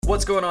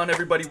What's going on,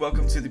 everybody?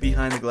 Welcome to the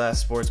Behind the Glass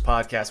Sports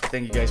Podcast. We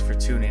thank you guys for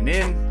tuning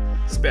in.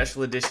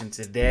 Special edition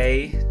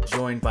today,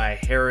 joined by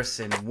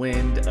Harrison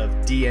Wind of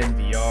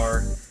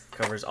DNVR.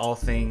 Covers all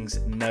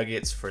things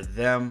Nuggets for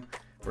them.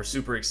 We're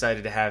super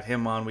excited to have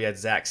him on. We had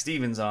Zach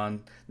Stevens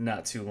on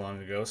not too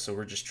long ago, so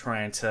we're just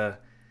trying to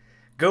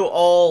go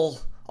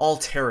all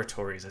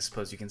territories, I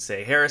suppose you can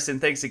say. Harrison,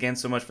 thanks again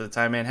so much for the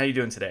time, man. How you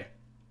doing today?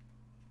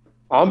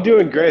 I'm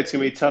doing great. It's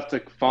going to be tough to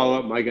follow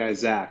up my guy,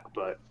 Zach,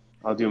 but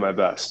I'll do my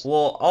best.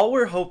 Well, all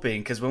we're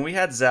hoping, because when we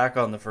had Zach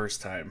on the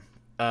first time,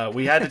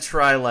 we had to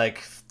try like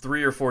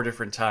 3 or 4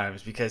 different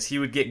times because he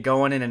would get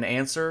going in an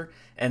answer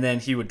and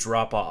then he would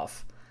drop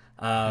off.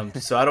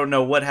 So I don't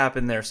know what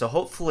happened there. So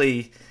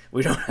hopefully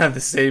we don't have the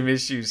same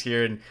issues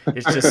here and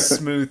it's just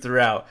smooth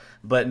throughout.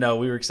 But no,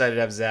 we were excited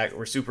to have Zach.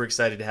 We're super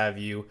excited to have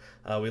you.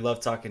 We love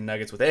talking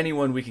Nuggets with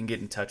anyone we can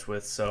get in touch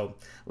with. So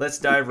let's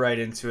dive right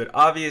into it.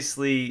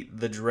 Obviously,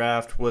 the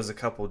draft was a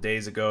couple of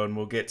days ago, and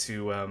we'll get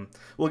to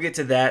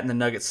that and the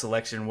Nuggets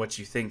selection and what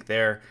you think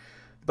there.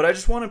 But I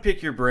just want to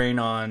pick your brain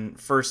on,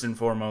 first and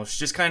foremost,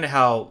 just kind of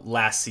how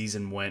last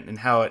season went and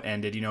how it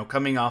ended. You know,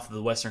 coming off of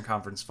the Western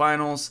Conference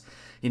Finals,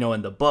 you know,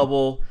 in the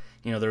bubble,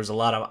 you know, there was a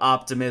lot of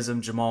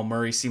optimism. Jamal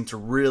Murray seemed to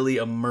really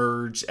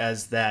emerge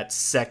as that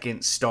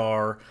second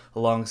star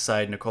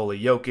alongside Nikola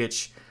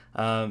Jokic.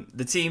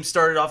 The team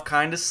started off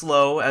kind of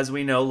slow, as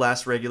we know,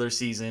 last regular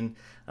season,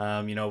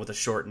 you know, with a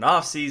shortened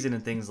offseason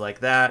and things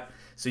like that.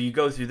 So you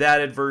go through that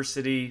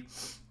adversity.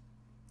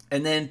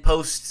 And then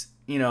post,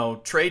 you know,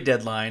 trade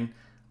deadline,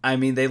 I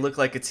mean, they look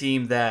like a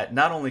team that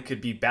not only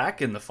could be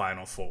back in the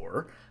Final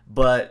Four,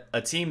 but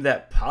a team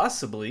that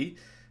possibly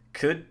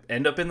could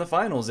end up in the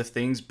finals if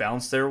things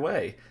bounce their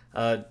way.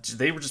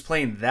 They were just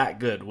playing that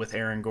good with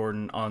Aaron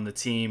Gordon on the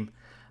team.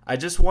 I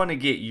just want to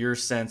get your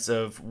sense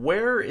of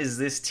where is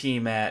this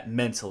team at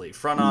mentally?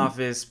 Front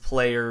office,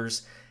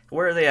 players,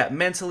 where are they at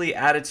mentally,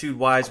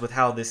 attitude-wise with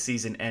how this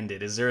season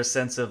ended? Is there a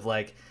sense of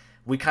like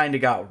we kind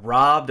of got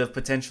robbed of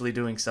potentially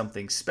doing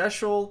something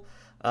special?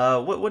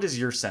 What is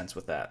your sense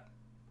with that?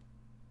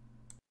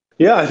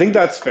 Yeah, I think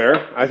that's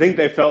fair. I think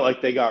they felt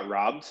like they got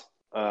robbed.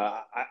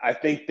 I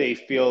think they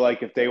feel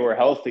like if they were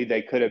healthy,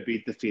 they could have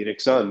beat the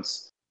Phoenix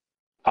Suns.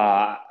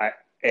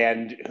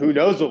 And who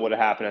knows what would have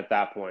happened at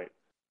that point.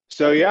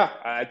 So, yeah,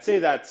 I'd say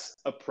that's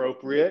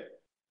appropriate.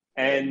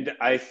 And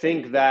I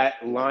think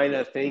that line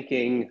of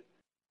thinking,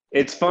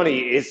 it's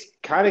funny, is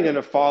kind of going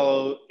to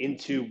follow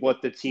into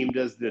what the team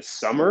does this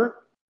summer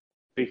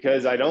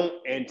because I don't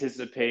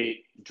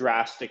anticipate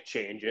drastic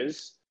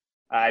changes.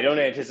 I don't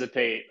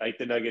anticipate like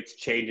the Nuggets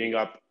changing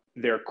up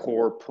their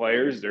core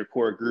players, their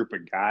core group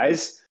of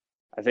guys.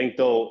 I think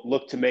they'll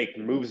look to make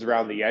moves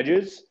around the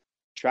edges,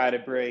 try to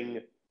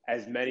bring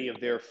as many of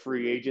their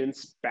free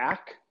agents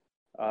back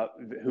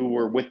who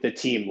were with the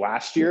team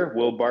last year,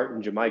 Will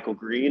Barton, JaMychal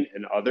Green,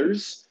 and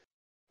others,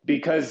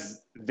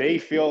 because they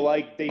feel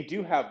like they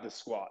do have the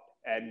squad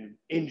and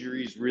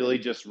injuries really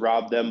just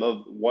rob them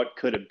of what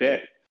could have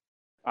been.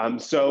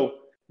 So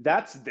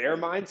that's their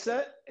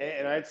mindset,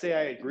 and I'd say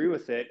I agree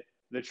with it.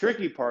 The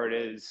tricky part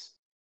is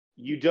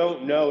you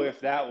don't know if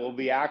that will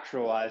be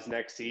actualized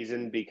next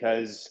season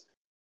because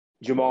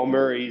Jamal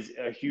Murray's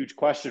a huge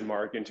question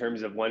mark in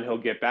terms of when he'll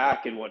get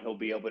back and what he'll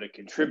be able to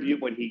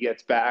contribute when he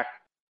gets back.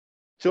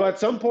 So at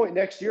some point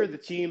next year, the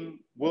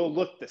team will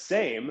look the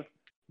same,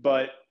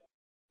 but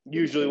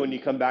usually when you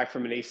come back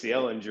from an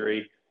ACL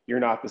injury, you're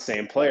not the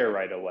same player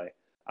right away.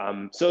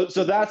 So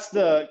that's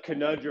the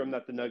conundrum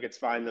that the Nuggets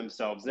find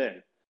themselves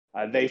in.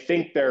 They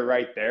think they're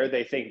right there.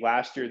 They think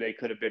last year they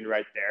could have been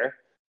right there.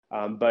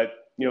 But,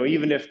 you know,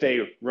 even if they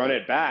run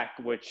it back,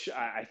 which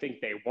I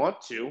think they want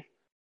to,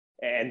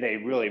 and they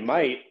really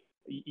might,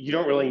 you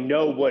don't really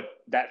know what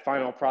that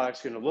final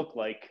product's going to look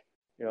like,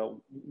 you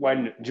know,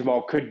 when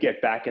Jamal could get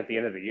back at the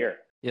end of the year.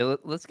 Yeah,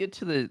 let's get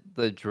to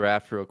the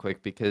draft real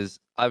quick because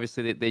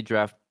obviously they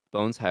draft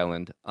Bones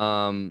Highland,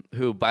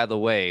 who, by the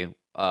way,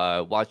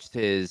 watched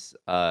his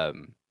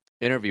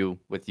interview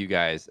with you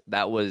guys.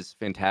 That was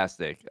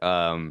fantastic.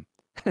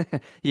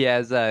 He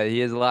has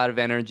a lot of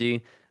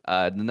energy.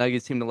 The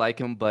Nuggets seem to like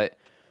him, but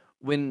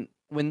when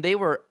they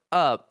were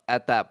up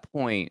at that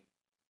point,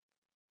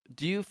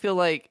 do you feel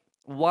like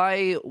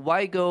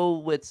why go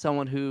with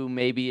someone who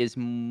maybe is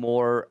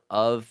more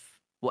of,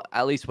 well,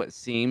 at least what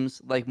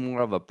seems like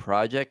more of a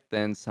project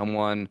than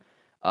someone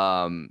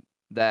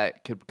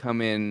that could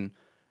come in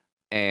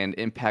and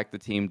impact the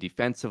team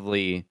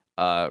defensively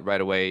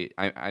right away?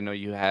 I know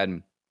you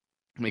had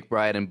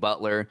McBride and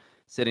Butler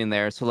sitting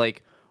there, so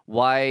like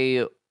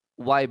why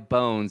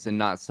Bones and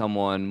not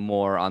someone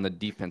more on the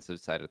defensive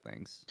side of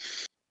things?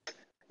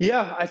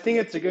 Yeah, I think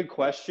it's a good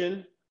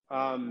question.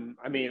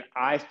 I mean,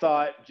 I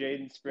thought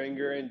Jaden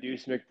Springer and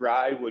Deuce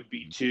McBride would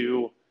be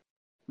two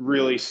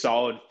really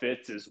solid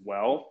fits as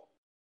well.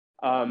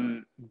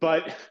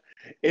 But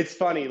it's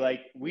funny,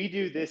 like we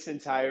do this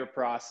entire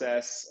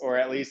process, or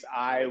at least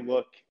I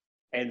look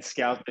and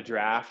scout the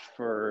draft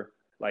for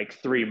like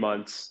 3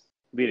 months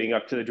leading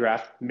up to the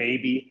draft,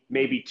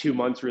 maybe 2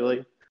 months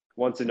really,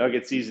 once the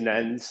Nugget season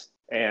ends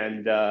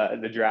and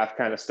the draft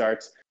kind of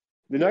starts.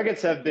 the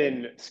Nuggets have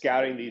been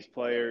scouting these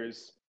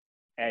players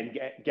and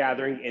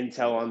gathering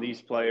intel on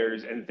these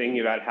players and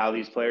thinking about how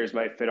these players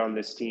might fit on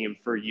this team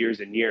for years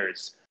and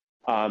years.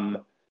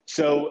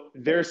 So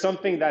there's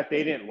something that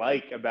they didn't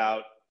like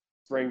about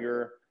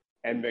Springer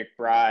and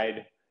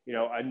McBride,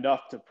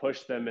 enough to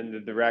push them in the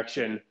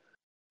direction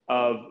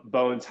of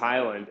Bones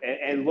Highland.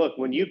 And look,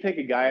 when you pick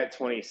a guy at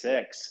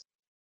 26,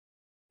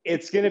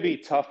 it's going to be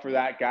tough for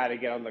that guy to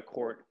get on the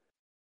court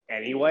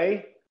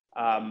anyway.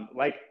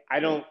 I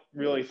don't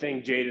really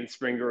think Jaden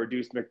Springer or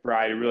Deuce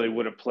McBride really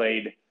would have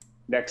played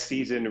next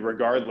season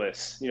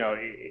regardless,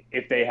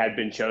 if they had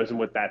been chosen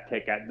with that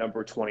pick at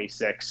number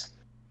 26.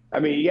 I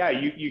mean, yeah,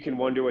 you can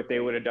wonder what they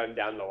would have done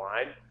down the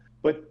line,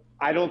 but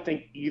I don't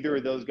think either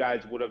of those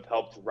guys would have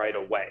helped right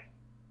away.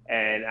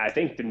 And I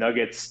think the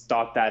Nuggets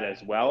thought that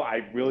as well.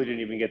 I really didn't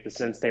even get the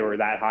sense they were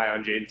that high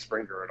on Jaden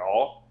Springer at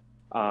all.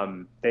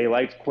 They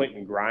liked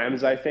Quentin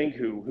Grimes, I think,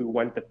 who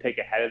went the pick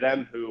ahead of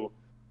them, who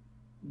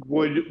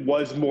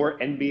was more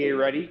NBA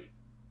ready.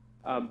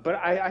 But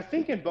I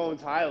think in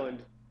Bones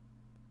Highland,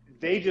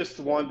 they just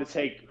wanted to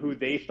take who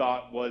they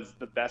thought was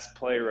the best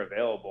player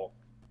available.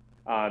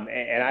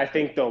 And I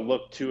think they'll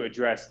look to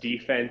address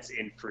defense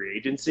in free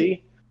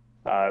agency.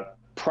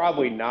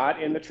 Probably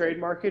not in the trade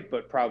market,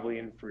 but probably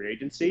in free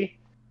agency.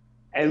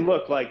 And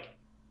look,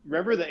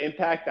 remember the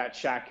impact that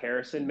Shaq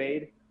Harrison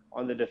made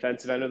on the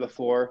defensive end of the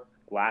floor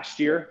last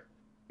year?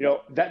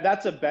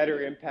 That's a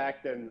better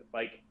impact than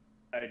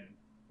a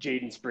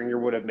Jaden Springer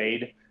would have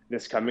made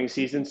this coming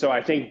season. So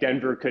I think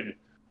Denver could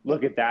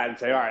look at that and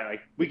say, all right,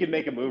 we can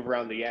make a move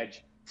around the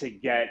edge to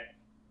get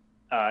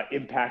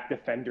impact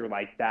defender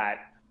like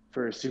that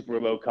for a super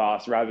low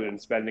cost rather than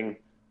spending,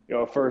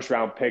 a first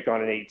round pick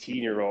on an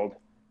 18-year-old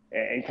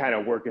and kind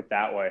of work it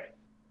that way.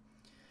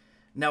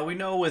 Now, we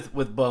know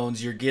with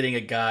Bones, you're getting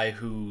a guy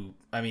who,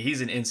 he's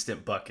an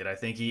instant bucket. I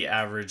think he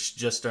averaged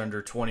just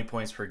under 20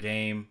 points per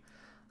game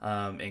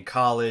in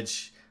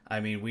college.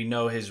 We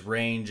know his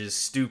range is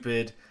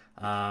stupid,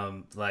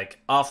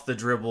 off the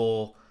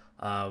dribble,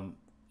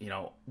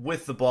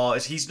 with the ball.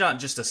 He's not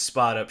just a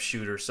spot-up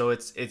shooter, so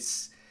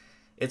it's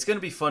going to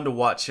be fun to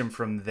watch him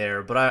from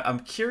there. But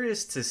I'm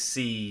curious to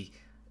see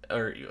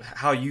or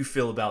how you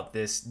feel about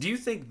this. Do you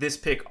think this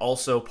pick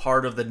also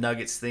part of the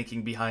Nuggets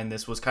thinking behind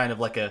this was kind of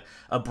like a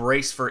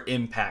brace for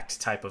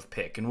impact type of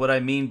pick? And what I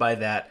mean by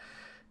that,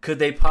 could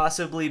they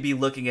possibly be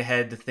looking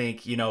ahead to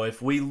think,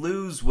 if we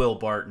lose Will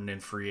Barton in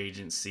free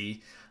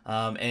agency,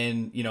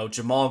 and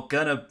Jamal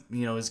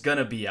is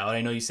gonna be out.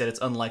 I know you said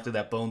it's unlikely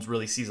that Bones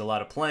really sees a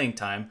lot of playing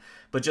time,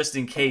 but just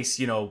in case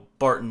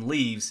Barton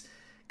leaves,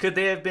 could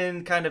they have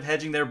been kind of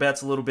hedging their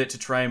bets a little bit to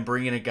try and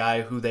bring in a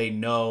guy who they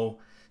know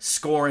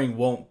scoring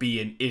won't be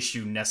an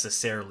issue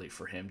necessarily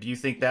for him? Do you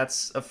think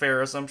that's a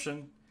fair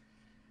assumption?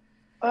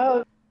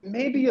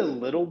 Maybe a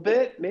little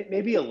bit.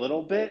 Maybe a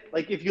little bit.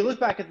 If you look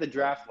back at the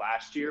draft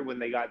last year when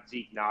they got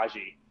Zeke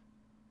Naji,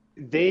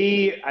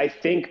 they, I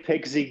think,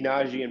 picked Zeke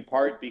Naji in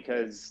part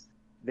because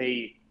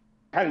they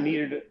kind of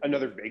needed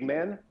another big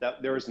man.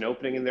 That there was an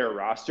opening in their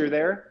roster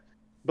there.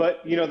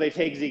 But, they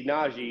take Zeke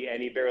Naji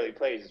and he barely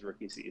plays his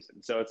rookie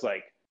season. So it's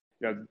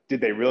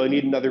did they really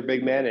need another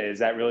big man? And is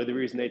that really the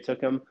reason they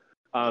took him?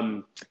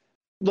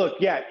 Look,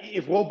 yeah,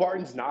 if Will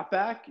Barton's not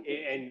back,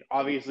 and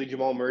obviously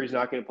Jamal Murray's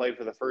not going to play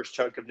for the first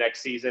chunk of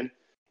next season,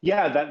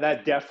 yeah,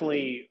 that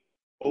definitely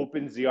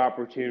opens the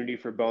opportunity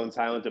for Bones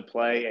Highland to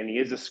play, and he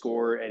is a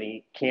scorer, and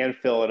he can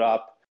fill it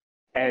up.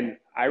 And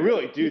I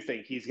really do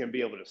think he's going to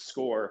be able to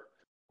score,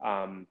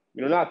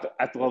 not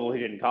at the level he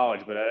did in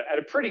college, but at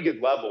a pretty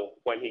good level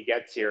when he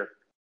gets here.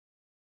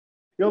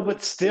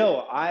 But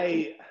still,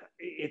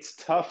 it's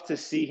tough to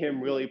see him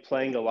really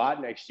playing a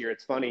lot next year.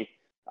 It's funny.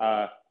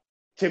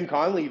 Tim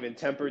Conley even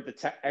tempered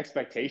the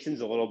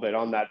expectations a little bit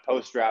on that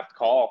post-draft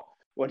call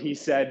when he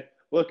said,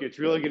 look, it's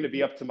really going to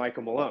be up to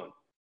Michael Malone.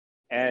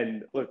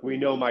 And look, we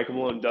know Michael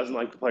Malone doesn't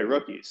like to play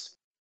rookies.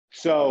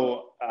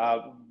 So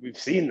we've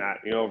seen that,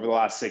 over the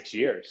last 6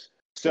 years.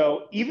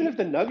 So even if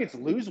the Nuggets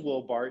lose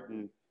Will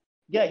Barton,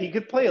 yeah, he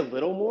could play a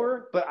little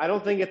more, but I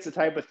don't think it's the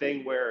type of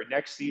thing where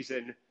next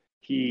season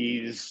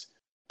he's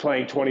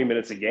playing 20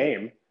 minutes a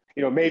game.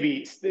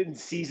 Maybe in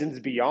seasons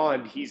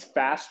beyond, he's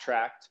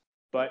fast-tracked.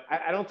 But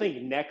I don't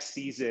think next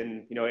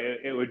season,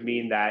 it would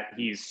mean that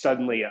he's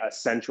suddenly a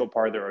central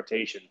part of the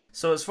rotation.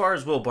 So as far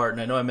as Will Barton,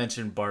 I know I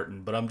mentioned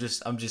Barton, but I'm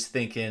just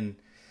thinking,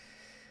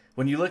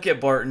 when you look at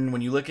Barton,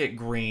 when you look at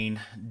Green,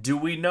 do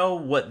we know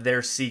what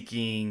they're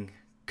seeking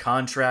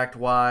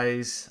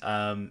contract-wise?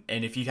 And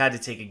if you had to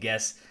take a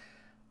guess,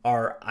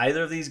 are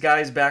either of these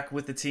guys back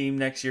with the team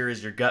next year?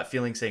 Is your gut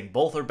feeling saying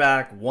both are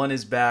back, one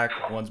is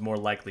back, one's more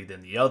likely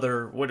than the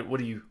other? What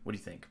do you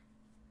think?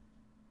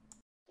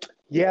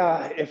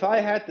 Yeah, if I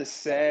had to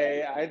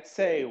say, I'd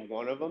say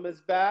one of them is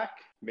back,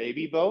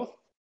 maybe both.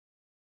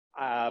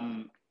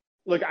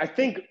 Look, I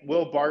think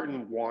Will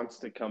Barton wants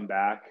to come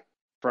back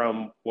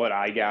from what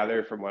I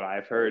gather, from what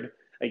I've heard.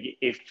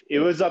 If it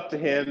was up to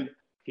him,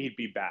 he'd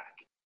be back.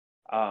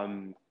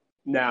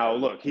 Now,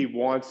 look, he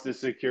wants to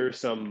secure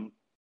some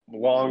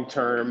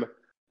long-term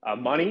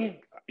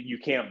money. you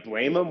can't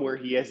blame him where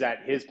he is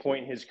at his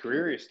point in his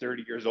career. He's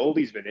 30 years old.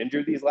 He's been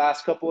injured these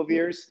last couple of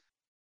years.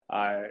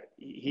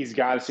 He's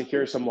got to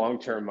secure some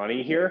long-term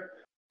money here.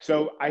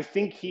 So I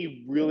think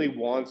he really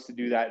wants to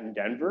do that in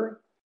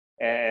Denver.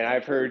 And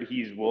I've heard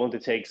he's willing to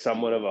take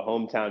somewhat of a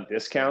hometown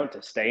discount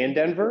to stay in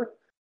Denver.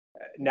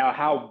 Now,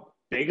 how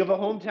big of a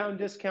hometown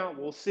discount,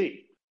 we'll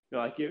see.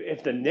 Like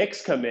if the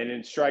Knicks come in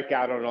and strike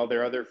out on all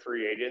their other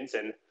free agents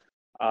and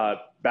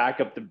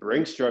back up the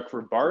Brinks truck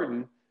for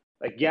Barton,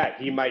 like, yeah,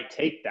 he might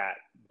take that.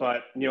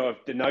 But,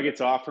 if the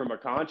Nuggets offer him a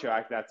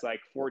contract that's like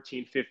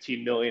 14,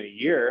 15 million a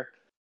year,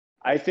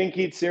 I think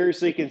he'd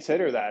seriously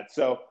consider that.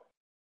 So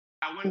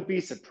I wouldn't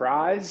be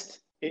surprised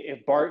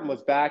if Barton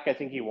was back. I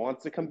think he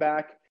wants to come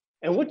back.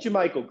 And with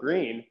JaMychal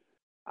Green,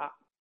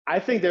 I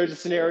think there's a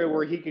scenario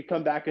where he could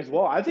come back as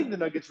well. I think the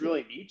Nuggets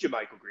really need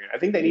JaMychal Green. I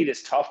think they need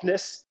his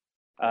toughness.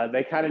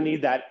 They kind of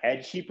need that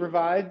edge he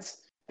provides.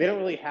 They don't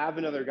really have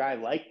another guy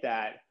like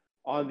that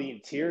on the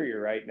interior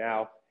right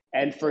now.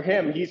 And for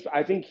him,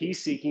 I think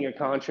he's seeking a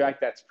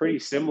contract that's pretty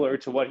similar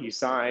to what he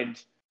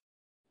signed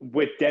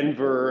with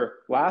Denver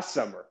last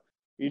summer.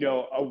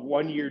 A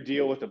one-year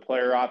deal with a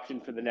player option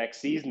for the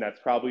next season. That's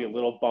probably a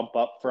little bump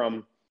up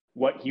from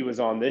what he was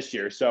on this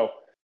year. So,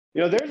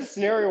 there's a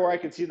scenario where I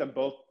could see them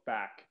both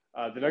back.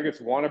 The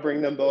Nuggets want to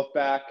bring them both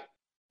back.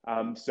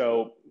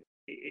 So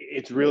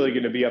it's really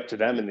going to be up to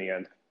them in the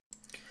end.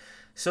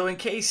 So in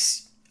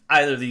case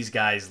either of these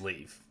guys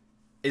leave,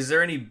 is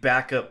there any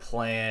backup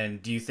plan,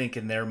 do you think,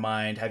 in their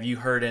mind? Have you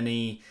heard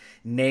any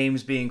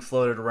names being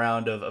floated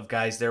around of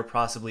guys they're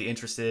possibly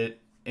interested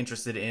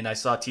in? I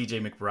saw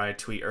TJ McBride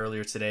tweet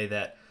earlier today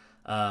that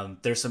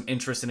there's some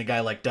interest in a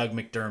guy like Doug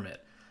McDermott.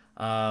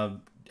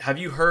 Have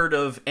you heard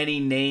of any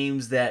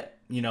names that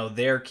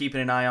they're keeping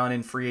an eye on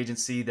in free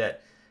agency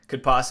that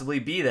could possibly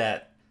be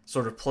that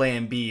sort of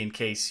plan B in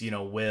case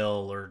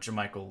Will or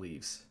JaMychal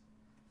leaves?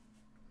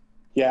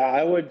 Yeah,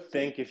 I would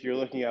think if you're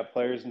looking at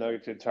players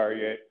Nuggets to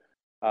target,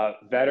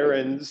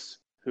 veterans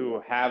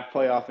who have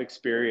playoff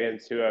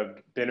experience, who have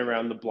been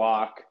around the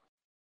block,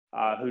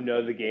 who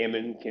know the game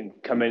and can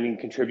come in and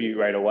contribute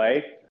right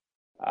away.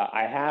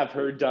 I have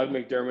heard Doug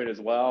McDermott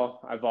as well.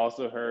 I've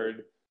also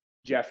heard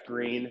Jeff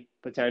Green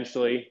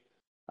potentially.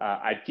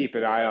 I'd keep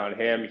an eye on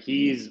him.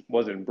 He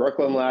was in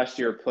Brooklyn last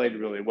year, played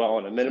really well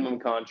on a minimum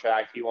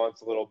contract. He wants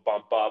a little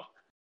bump up.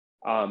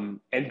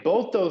 And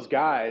both those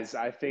guys,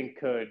 I think,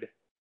 could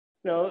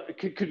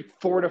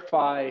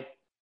fortify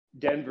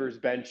Denver's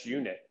bench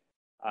unit.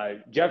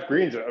 Jeff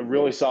Green's a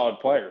really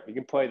solid player. He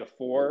can play the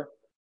 4.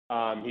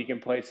 He can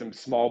play some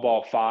small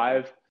ball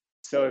 5.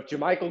 So if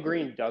JaMychal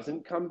Green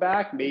doesn't come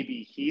back,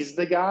 maybe he's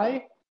the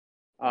guy.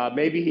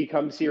 Maybe he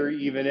comes here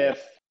even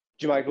if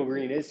JaMychal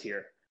Green is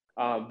here.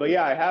 But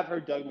yeah, I have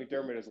heard Doug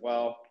McDermott as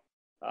well.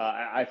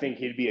 I think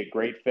he'd be a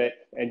great fit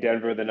in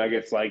Denver. The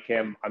Nuggets like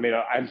him. I mean,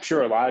 I'm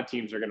sure a lot of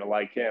teams are going to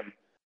like him.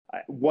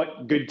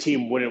 What good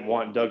team wouldn't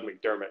want Doug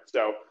McDermott?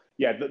 So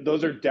yeah,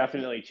 those are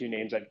definitely 2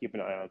 names I'd keep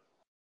an eye on.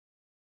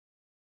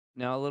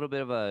 Now, a little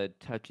bit of a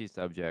touchy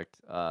subject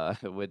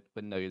with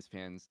Nuggets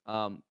fans.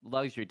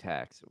 Luxury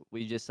tax.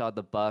 We just saw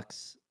the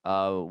Bucks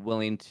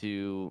willing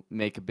to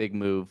make a big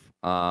move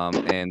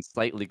and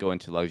slightly go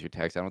into luxury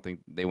tax. I don't think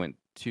they went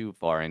too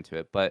far into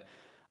it, but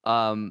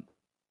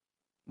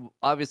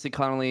obviously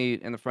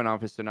Connolly in the front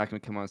office, they're not going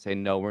to come out and say,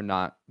 no, we're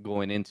not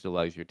going into the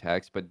luxury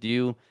tax. But do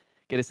you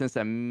get a sense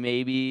that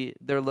maybe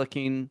they're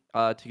looking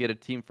to get a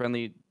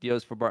team-friendly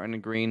deals for Barton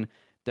and Green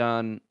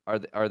done?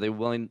 Are they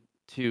willing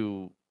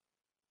to,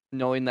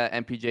 knowing that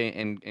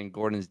MPJ and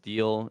Gordon's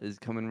deal is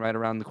coming right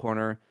around the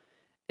corner,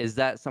 is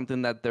that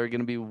something that they're going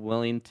to be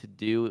willing to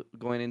do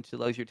going into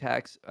luxury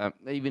tax?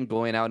 Even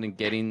going out and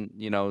getting,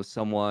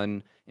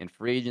 someone in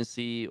free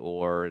agency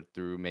or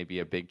through maybe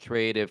a big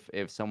trade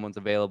if someone's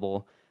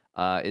available.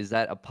 Is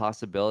that a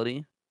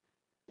possibility?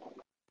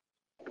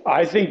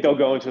 I think they'll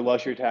go into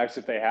luxury tax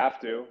if they have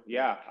to.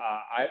 Yeah,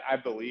 I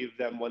believe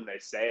them when they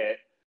say it.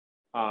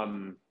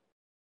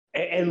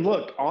 And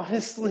look,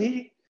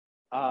 honestly,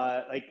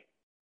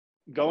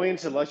 going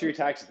into luxury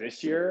tax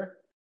this year,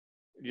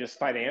 just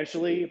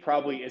financially,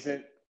 probably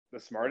isn't the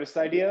smartest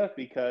idea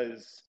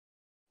because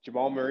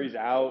Jamal Murray's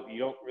out. You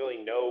don't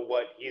really know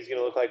what he's going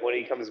to look like when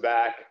he comes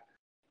back.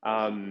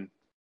 I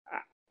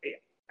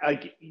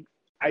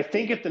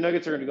think if the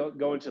Nuggets are going to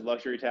go into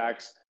luxury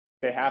tax,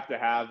 they have to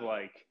have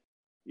a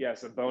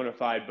bona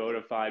fide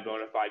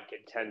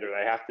contender.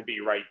 They have to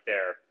be right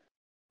there.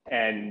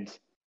 And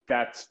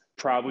that's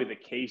probably the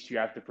case you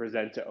have to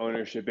present to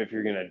ownership if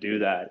you're going to do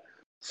that.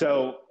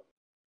 So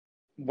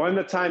when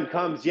the time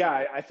comes,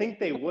 yeah, I think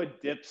they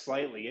would dip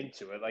slightly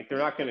into it. They're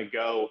not going to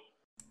go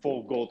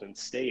full Golden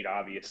State,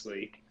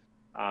 obviously.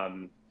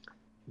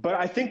 But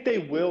I think they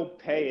will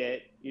pay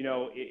it,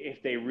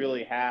 if they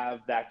really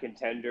have that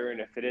contender and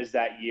if it is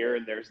that year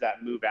and there's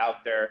that move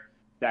out there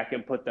that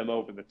can put them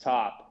over the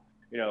top,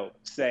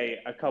 say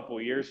a couple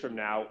of years from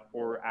now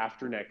or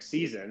after next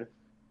season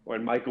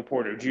when Michael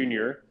Porter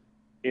Jr.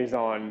 is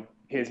on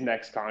his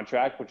next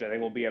contract, which I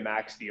think will be a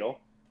max deal.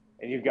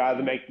 And you've got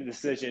to make the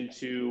decision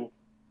to,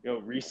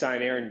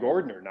 re-sign Aaron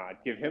Gordon or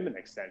not, give him an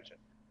extension.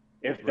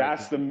 If Right.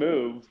 that's the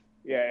move,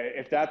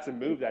 if that's the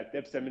move that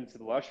dips them into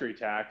the luxury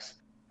tax,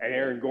 and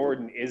Aaron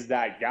Gordon is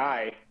that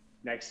guy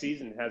next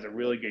season, has a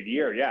really good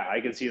year, yeah, I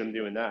can see them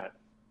doing that.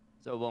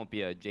 So it won't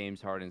be a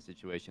James Harden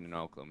situation in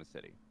Oklahoma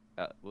City,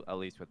 at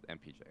least with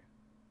MPJ.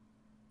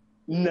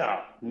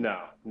 No.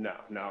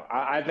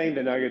 I think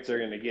the Nuggets are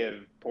going to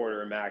give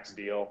Porter a max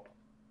deal.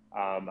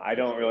 I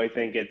don't really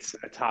think it's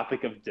a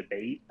topic of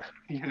debate.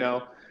 You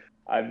know,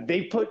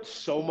 they put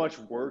so much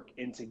work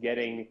into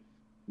getting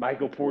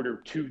Michael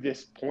Porter to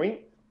this point,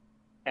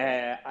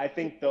 and I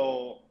think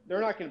they're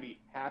not going to be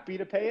happy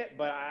to pay it,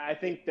 but I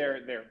think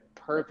they're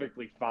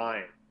perfectly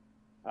fine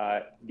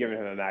giving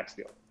him a max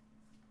deal.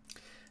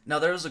 Now,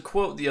 there was a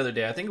quote the other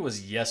day. I think it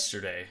was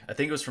yesterday. I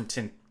think it was from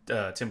Tim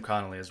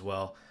Connolly as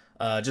well,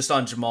 just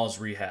on Jamal's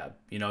rehab.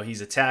 You know,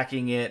 he's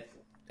attacking it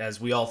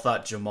as we all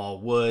thought Jamal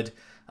would.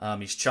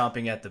 He's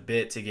chomping at the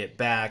bit to get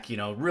back. You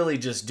know, really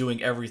just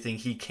doing everything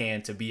he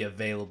can to be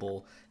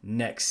available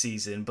next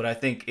season. But I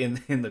think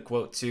in the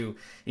quote too,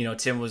 you know,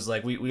 Tim was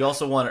like, we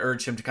also want to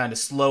urge him to kind of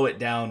slow it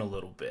down a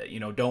little bit.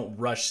 You know, don't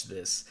rush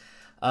this.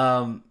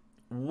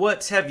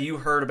 What have you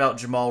heard about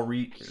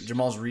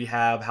Jamal's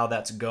rehab? How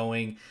that's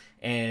going?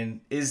 And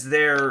is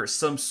there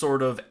some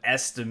sort of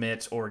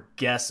estimate or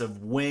guess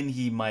of when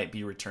he might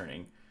be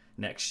returning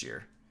next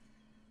year?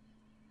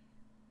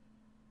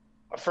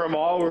 From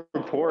all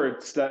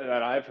reports that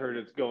I've heard,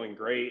 it's going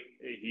great.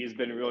 He's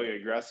been really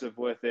aggressive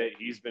with it.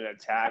 He's been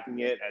attacking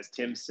it, as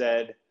Tim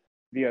said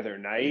the other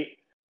night.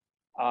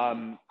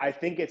 I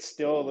think it's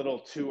still a little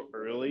too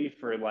early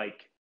for,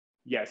 like,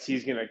 yes,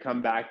 he's going to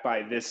come back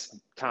by this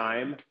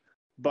time.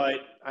 But,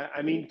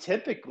 I mean,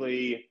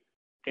 typically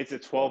it's a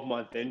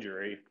 12-month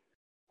injury.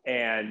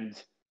 And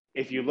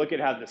if you look at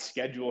how the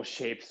schedule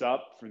shapes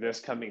up for this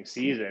coming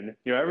season,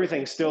 you know,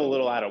 everything's still a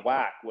little out of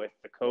whack with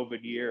the COVID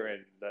year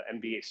and the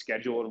NBA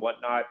schedule and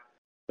whatnot.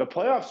 The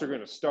playoffs are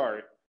going to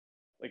start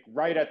like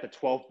right at the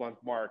 12-month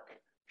mark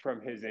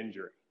from his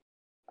injury.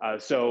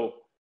 So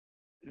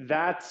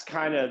that's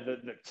kind of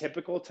the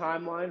typical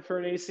timeline for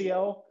an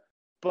ACL.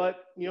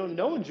 But, you know,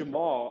 knowing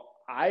Jamal,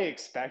 I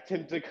expect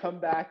him to come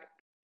back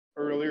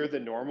earlier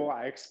than normal.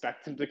 I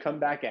expect him to come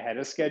back ahead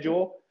of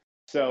schedule.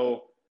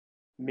 So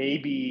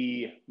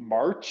maybe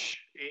March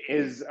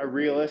is a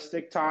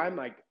realistic time,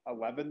 like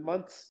 11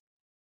 months.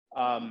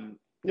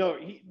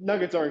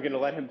 Nuggets aren't going to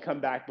let him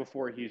come back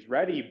before he's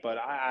ready, but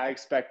I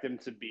expect him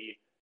to be,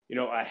 you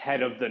know,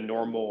 ahead of the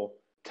normal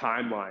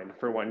timeline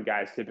for when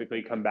guys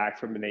typically come back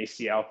from an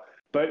ACL.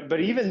 But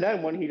even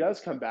then, when he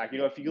does come back, you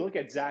know, if you look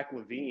at Zach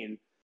LaVine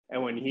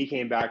and when he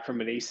came back from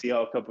an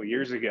ACL a couple of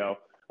years ago,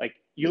 like,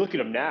 you look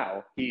at him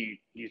now, he's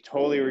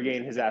totally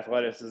regained his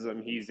athleticism.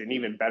 He's an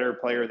even better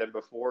player than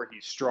before.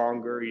 He's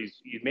stronger.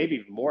 He's maybe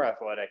even more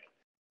athletic.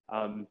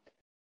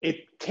 It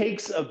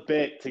takes a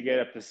bit to get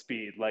up to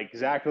speed. Like,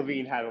 Zach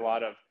LaVine had a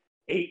lot of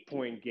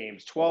 8-point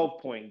games,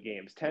 12-point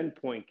games,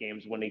 10-point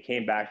games when he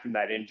came back from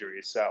that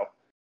injury. So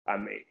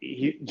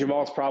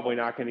Jamal's probably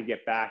not going to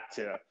get back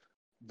to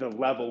the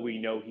level we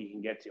know he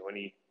can get to when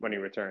he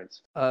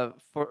returns.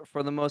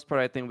 For the most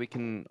part, I think we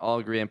can all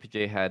agree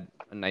MPJ had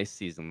a nice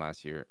season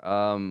last year.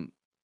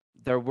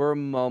 There were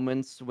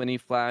moments when he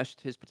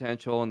flashed his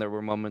potential, and there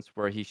were moments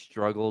where he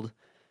struggled.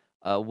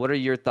 What are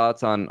your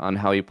thoughts on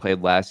how he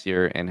played last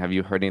year, and have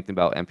you heard anything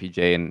about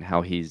MPJ and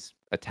how he's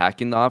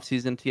attacking the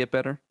offseason to get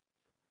better?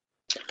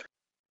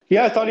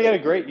 Yeah, I thought he had a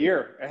great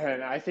year,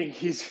 and I think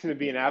he's going to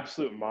be an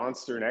absolute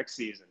monster next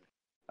season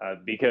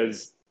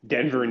because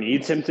Denver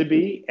needs him to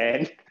be,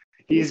 and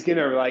he's going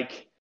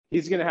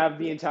to have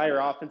the entire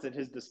offense at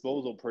his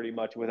disposal pretty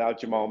much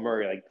without Jamal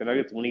Murray. Like, the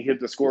Nuggets will need him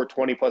to score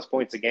 20-plus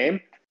points a game,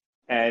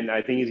 and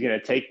I think he's going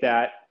to take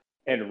that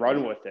and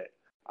run with it.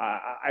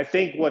 I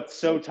think what's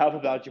so tough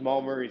about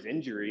Jamal Murray's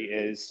injury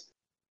is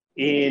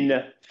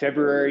in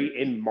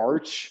February, in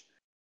March,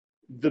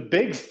 the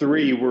big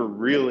three were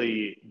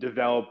really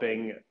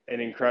developing an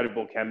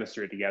incredible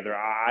chemistry together.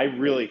 I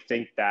really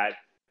think that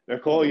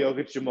Nikola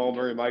Jokic, Jamal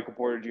Murray, Michael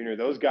Porter Jr.,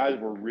 those guys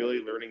were really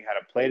learning how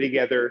to play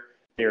together.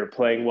 They were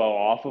playing well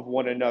off of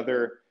one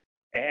another.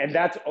 And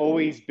that's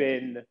always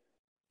been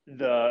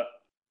the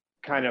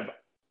kind of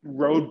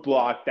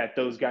roadblock that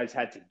those guys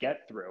had to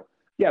get through.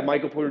 Yeah,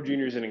 Michael Porter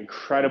Jr. is an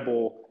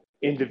incredible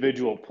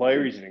individual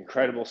player. He's an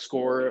incredible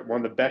scorer,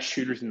 one of the best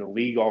shooters in the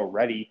league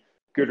already,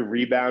 good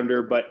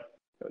rebounder, but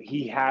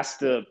he has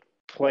to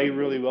play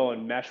really well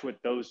and mesh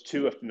with those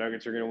two if the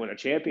Nuggets are going to win a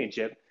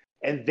championship.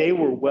 And they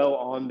were well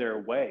on their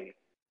way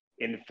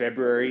in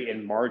February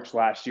and March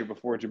last year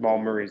before Jamal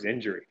Murray's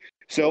injury.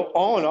 So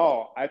all in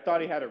all, I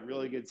thought he had a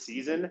really good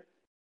season.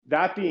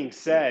 That being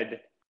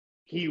said,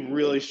 he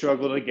really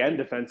struggled again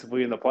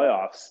defensively in the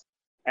playoffs.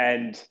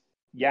 And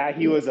yeah,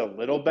 he was a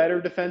little better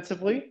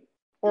defensively,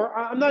 or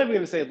I'm not even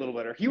going to say a little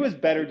better. He was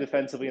better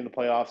defensively in the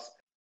playoffs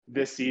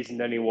this season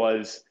than he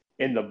was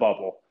in the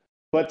bubble.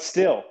 But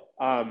still,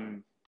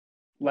 can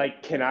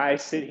I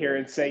sit here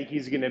and say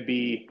he's going to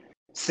be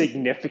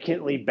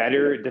significantly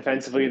better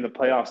defensively in the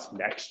playoffs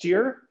next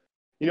year?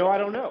 You know, I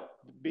don't know,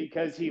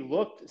 because he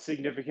looked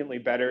significantly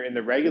better in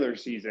the regular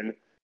season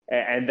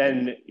And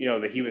then,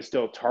 that he was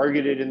still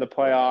targeted in the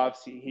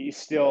playoffs. He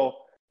still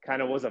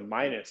kind of was a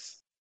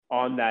minus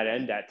on that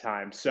end at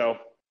times. So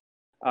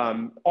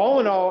all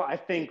in all, I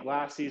think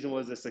last season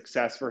was a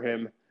success for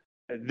him.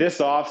 This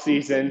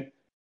offseason,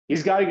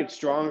 he's got to get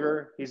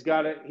stronger. He's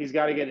got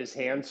to get his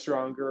hands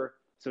stronger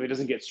so he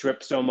doesn't get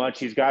stripped so much.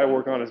 He's got to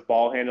work on his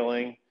ball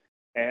handling.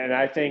 And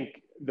I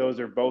think those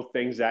are both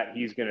things that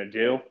he's going to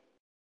do.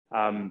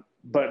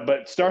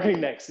 But starting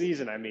next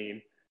season, I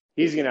mean,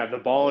 he's going to have the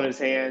ball in his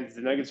hands.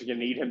 The Nuggets are going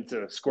to need him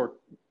to score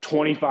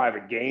 25 a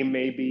game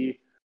maybe.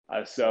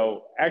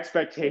 So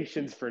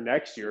expectations for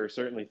next year are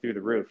certainly through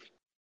the roof.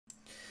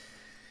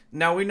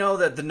 Now, we know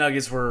that the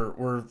Nuggets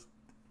were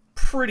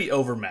pretty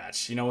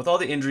overmatched, with all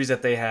the injuries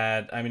that they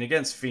had. I mean,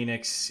 against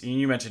Phoenix,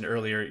 you mentioned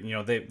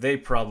earlier, they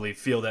probably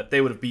feel that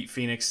they would have beat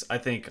Phoenix. I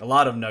think a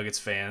lot of Nuggets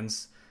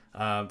fans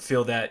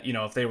feel that,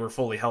 if they were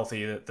fully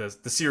healthy,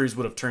 the series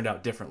would have turned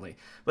out differently.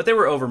 But they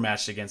were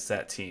overmatched against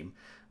that team.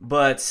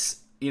 But,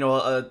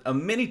 a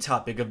mini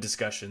topic of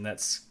discussion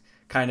that's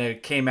kind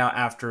of came out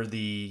after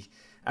the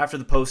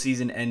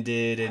postseason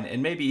ended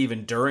and maybe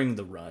even during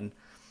the run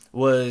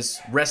was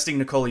resting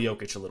Nikola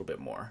Jokic a little bit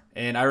more.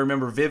 And I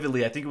remember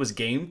vividly, I think it was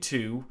game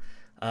 2,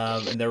 and I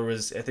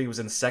think it was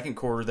in the second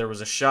quarter, there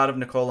was a shot of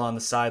Nikola on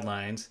the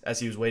sidelines as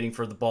he was waiting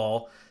for the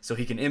ball so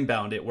he can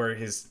inbound it, where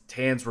his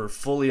hands were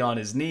fully on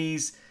his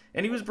knees,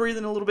 and he was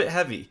breathing a little bit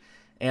heavy.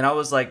 And I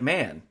was like,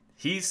 man,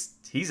 he's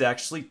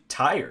actually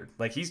tired.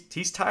 Like,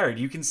 he's tired.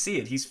 You can see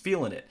it. He's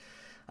feeling it.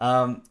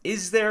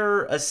 Is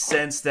there a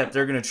sense that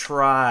they're going to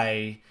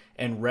try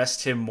and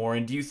rest him more?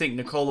 And do you think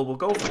Nikola will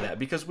go for that?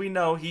 Because we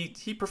know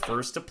he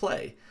prefers to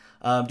play.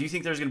 Do you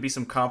think there's going to be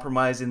some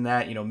compromise in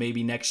that?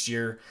 Maybe next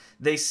year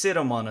they sit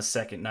him on a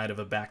second night of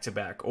a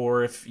back-to-back.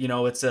 Or if,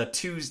 it's a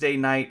Tuesday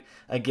night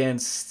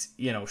against,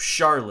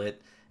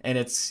 Charlotte and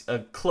it's a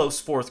close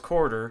fourth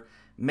quarter,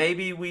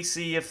 maybe we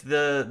see if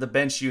the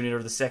bench unit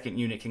or the second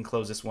unit can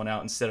close this one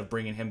out instead of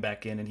bringing him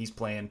back in and he's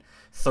playing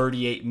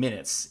 38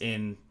 minutes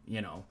in,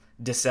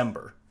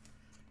 December.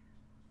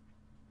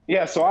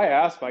 Yeah, so I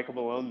asked Michael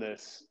Malone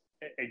this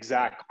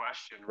exact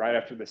question right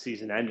after the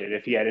season ended,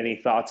 if he had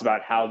any thoughts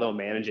about how they'll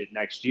manage it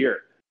next year.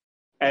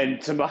 And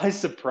to my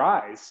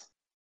surprise,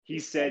 he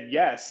said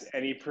yes,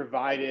 and he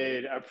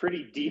provided a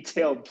pretty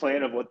detailed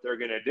plan of what they're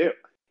going to do.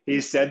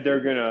 He said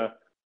they're going to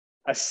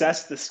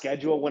assess the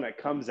schedule when it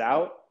comes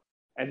out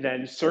and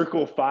then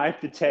circle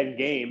 5 to 10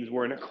 games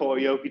where Nikola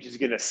Jokic is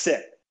going to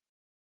sit.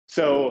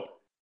 So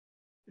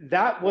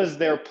that was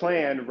their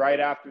plan right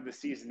after the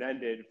season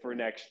ended for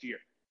next year.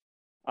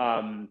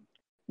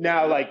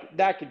 Now, like,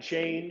 that could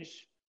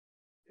change.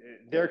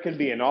 There can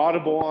be an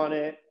audible on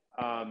it.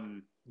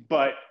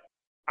 But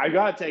I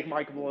got to take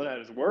Michael Malone at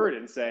his word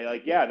and say,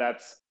 like, yeah,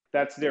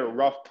 that's their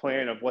rough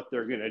plan of what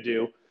they're going to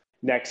do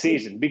next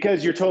season.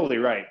 Because you're totally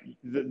right.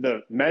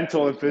 The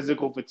mental and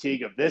physical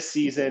fatigue of this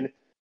season,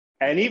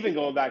 and even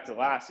going back to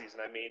last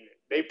season, I mean,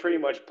 they pretty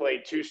much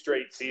played 2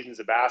 straight seasons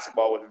of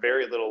basketball with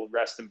very little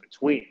rest in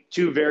between.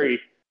 2 very,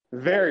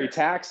 very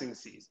taxing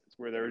seasons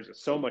where there was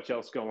just so much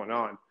else going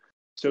on.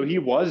 So he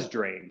was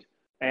drained.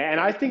 And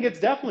I think it's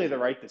definitely the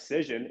right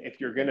decision if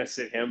you're going to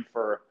sit him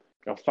for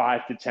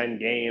 5 to 10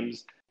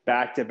 games,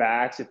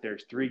 back-to-backs, if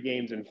there's 3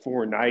 games in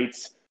 4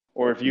 nights,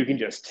 or if you can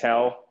just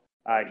tell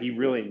he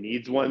really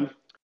needs one.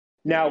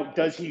 Now,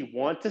 does he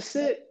want to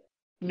sit?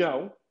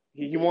 No.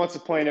 He wants to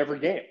play in every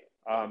game.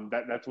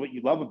 That's what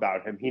you love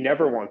about him. He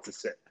never wants to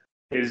sit.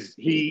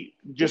 He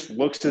just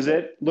looks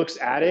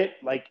at it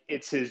like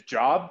it's his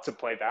job to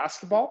play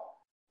basketball.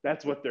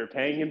 That's what they're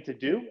paying him to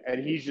do,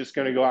 and he's just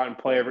going to go out and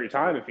play every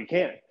time if he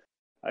can.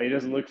 He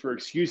doesn't look for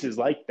excuses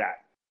like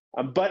that.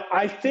 But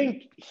I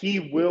think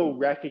he will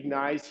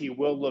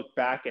look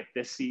back at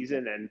this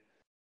season, and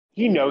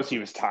he knows he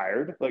was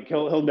tired. Like,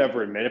 he'll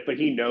never admit it, but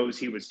he knows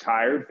he was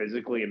tired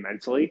physically and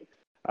mentally.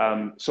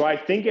 So I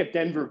think if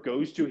Denver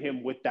goes to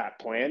him with that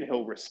plan,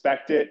 he'll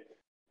respect it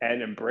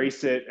and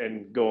embrace it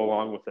and go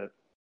along with it.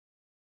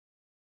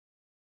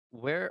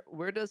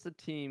 Where does the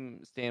team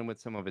stand with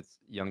some of its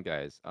young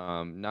guys?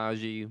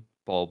 Najee,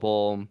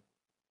 Bol,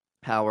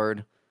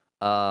 Howard.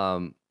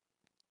 Are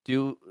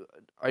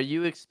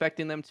you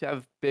expecting them to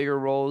have bigger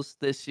roles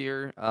this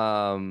year?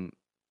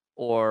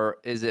 Or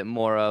is it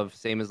more of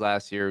same as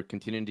last year,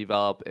 continue to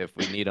develop? If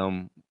we need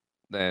them,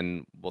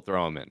 then we'll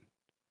throw them in?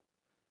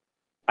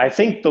 I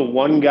think the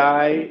one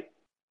guy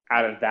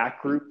out of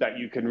that group that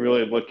you can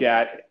really look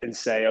at and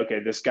say, okay,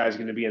 this guy's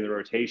going to be in the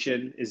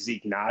rotation is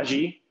Zeke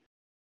Najee.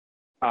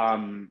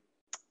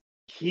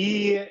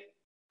 He,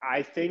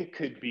 I think,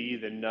 could be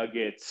the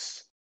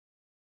Nuggets'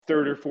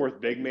 3rd or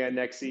 4th big man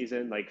next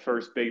season, like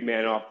first big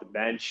man off the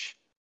bench,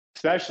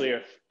 especially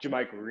if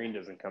JaMychal Green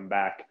doesn't come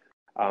back.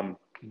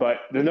 But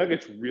the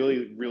Nuggets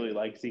really, really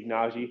like Zeke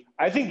Najee.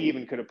 I think he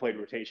even could have played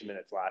rotation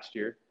minutes last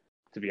year,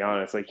 to be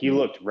honest. Like, he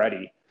looked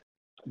ready.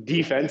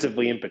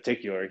 Defensively in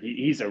particular,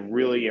 he's a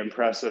really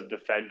impressive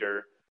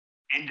defender,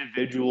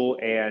 individual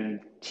and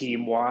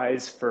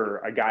team-wise, for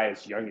a guy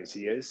as young as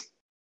he is.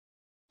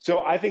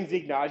 So I think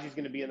Zeke Najee is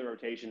going to be in the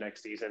rotation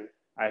next season.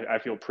 I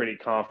feel pretty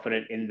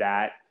confident in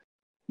that.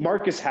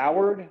 Marcus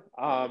Howard,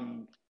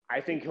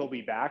 I think he'll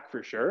be back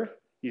for sure.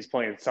 He's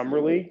playing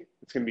Summer League.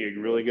 It's going to be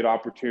a really good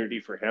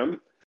opportunity for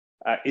him.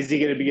 Is he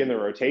going to be in the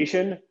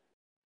rotation?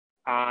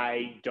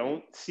 I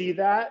don't see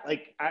that.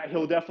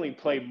 He'll definitely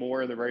play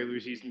more in the regular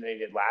season than he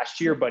did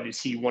last year, but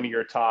is he one of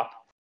your top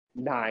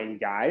 9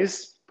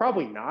 guys?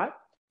 Probably not.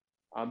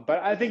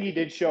 But I think he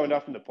did show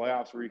enough in the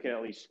playoffs where you can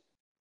at least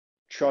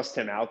trust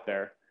him out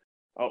there.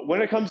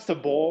 When it comes to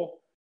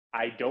Bull,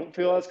 I don't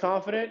feel as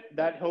confident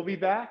that he'll be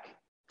back.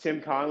 Tim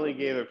Connolly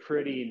gave a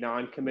pretty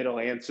non-committal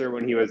answer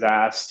when he was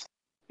asked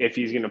if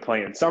he's going to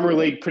play in Summer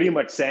League, pretty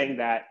much saying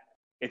that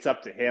it's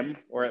up to him,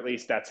 or at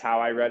least that's how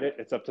I read it.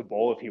 It's up to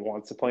Bull if he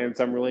wants to play in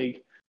Summer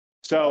League.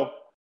 So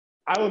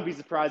I wouldn't be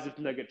surprised if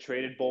the Nuggets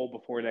traded Bull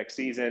before next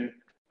season.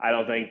 I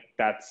don't think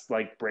that's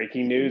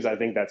breaking news. I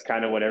think that's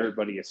kind of what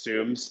everybody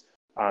assumes.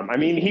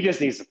 He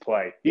just needs to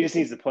play. He just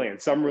needs to play in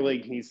Summer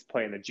League. He needs to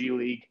play in the G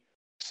League.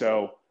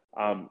 So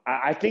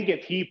I think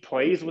if he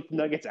plays with the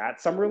Nuggets at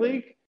Summer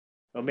League,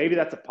 well, maybe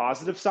that's a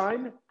positive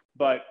sign,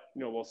 but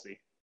we'll see.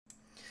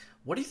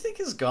 What do you think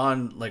has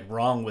gone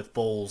wrong with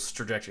Bull's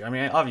trajectory?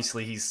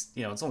 Obviously he's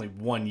it's only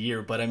 1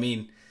 year, but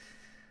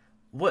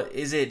what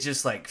is it?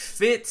 Just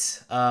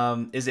fit?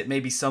 Is it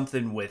maybe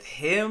something with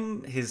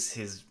him,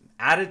 his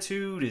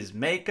attitude, his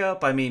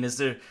makeup?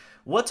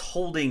 What's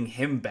holding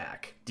him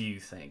back? Do you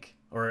think,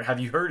 or have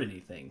you heard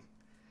anything?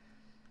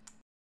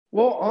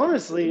 Well,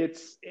 honestly,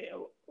 it's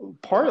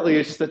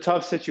a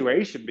tough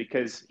situation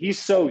because he's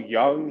so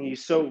young,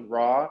 he's so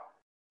raw,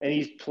 and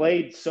he's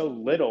played so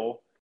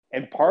little.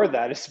 And part of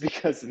that is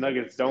because the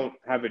Nuggets don't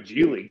have a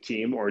G League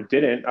team, or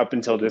didn't up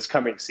until this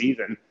coming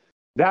season.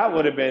 That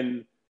would have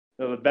been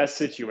the best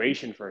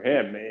situation for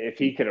him if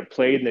he could have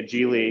played in the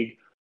G League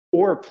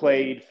or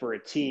played for a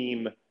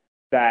team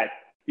that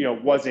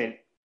wasn't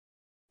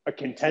a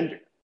contender.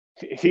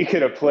 If he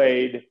could have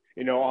played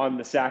on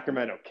the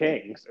Sacramento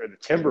Kings or the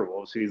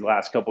Timberwolves these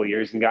last couple of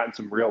years and gotten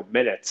some real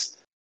minutes,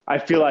 I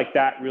feel like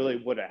that really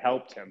would have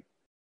helped him.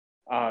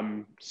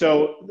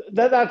 So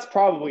that's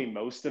probably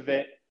most of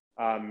it.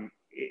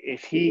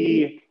 If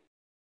he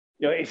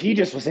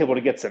just was able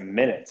to get some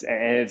minutes,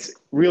 and it's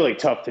really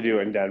tough to do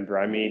in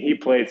Denver. He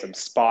played some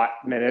spot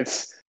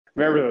minutes.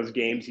 Remember those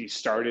games he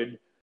started,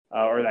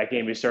 or that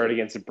game he started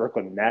against the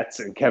Brooklyn Nets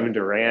and Kevin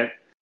Durant?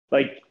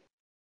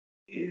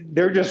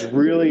 There just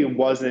really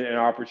wasn't an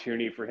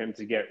opportunity for him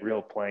to get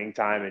real playing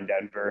time in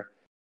Denver.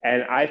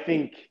 And I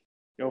think,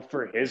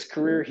 for his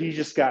career, he's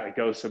just got to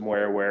go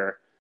somewhere where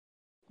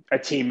a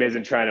team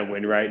isn't trying to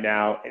win right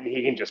now, and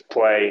he can just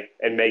play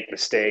and make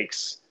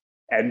mistakes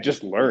and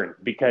just learn,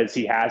 because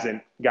he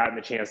hasn't gotten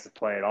the chance to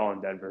play at all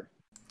in Denver.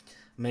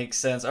 Makes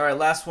sense. All right,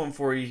 last one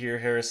for you here,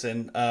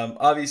 Harrison.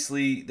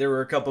 Obviously, there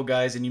were a couple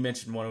guys, and you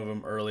mentioned one of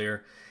them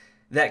earlier,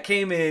 that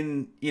came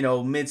in,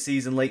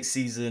 mid-season, late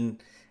season,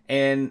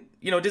 and,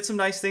 did some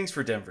nice things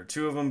for Denver.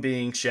 2 of them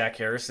being Shaq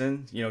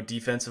Harrison,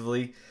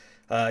 defensively.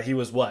 He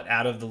was,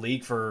 out of the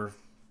league for,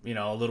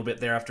 a little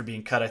bit there after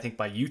being cut, I think,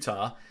 by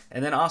Utah.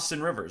 And then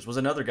Austin Rivers was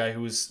another guy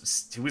who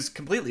was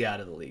completely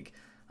out of the league.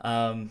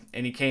 And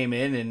he came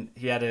in and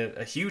he had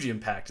a huge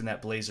impact in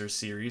that Blazers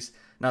series.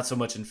 Not so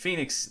much in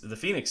the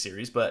Phoenix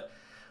series, but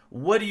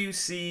what do you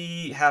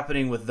see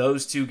happening with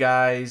those 2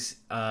 guys?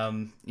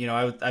 I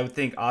would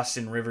think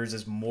Austin Rivers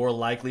is more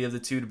likely of the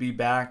 2 to be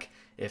back,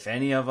 if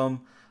any of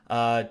them.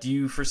 Do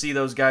you foresee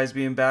those guys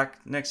being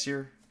back next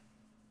year?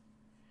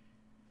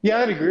 Yeah,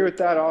 I'd agree with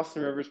that.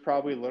 Austin Rivers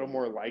probably a little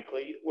more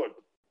likely. Look,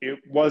 it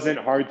wasn't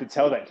hard to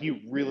tell that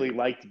he really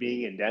liked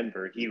being in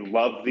Denver. He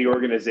loved the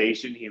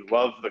organization. He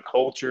loved the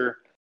culture.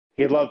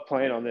 He loved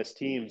playing on this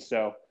team.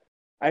 So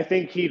I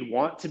think he'd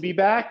want to be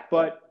back.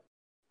 But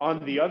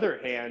on the other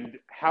hand,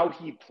 how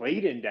he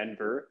played in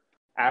Denver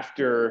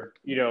after,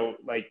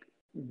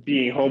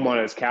 being home on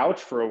his couch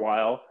for a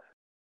while,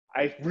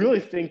 I really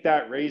think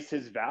that raised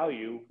his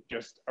value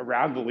just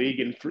around the league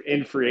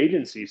in free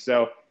agency.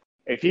 So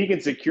if he can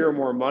secure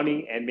more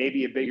money and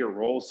maybe a bigger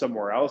role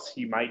somewhere else,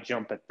 he might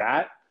jump at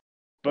that.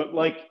 But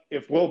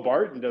if Will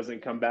Barton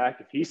doesn't come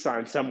back, if he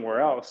signs somewhere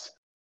else,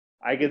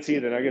 I could see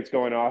the Nuggets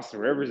going to Austin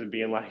Rivers and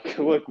being like,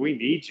 look, we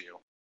need you.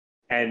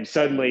 And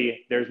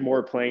suddenly there's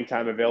more playing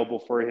time available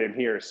for him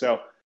here.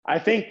 So I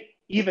think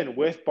even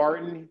with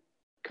Barton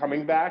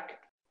coming back,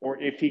 or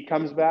if he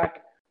comes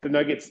back, the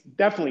Nuggets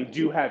definitely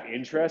do have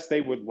interest. They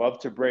would love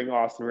to bring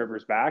Austin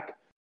Rivers back.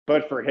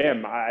 But for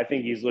him, I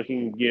think he's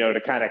looking, to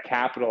kind of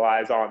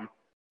capitalize on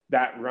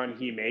that run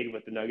he made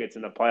with the Nuggets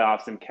in the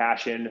playoffs and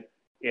cash in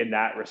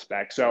that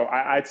respect. So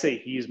I'd say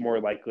he's more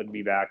likely to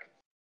be back.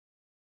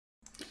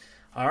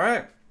 All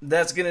right.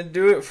 That's going to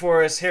do it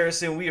for us,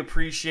 Harrison. We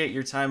appreciate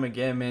your time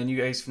again, man. You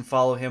guys can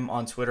follow him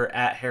on Twitter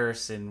at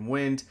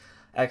HarrisonWind.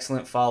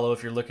 Excellent follow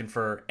if you're looking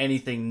for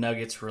anything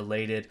Nuggets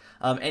related.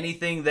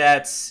 Anything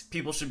that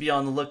people should be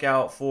on the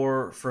lookout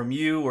for from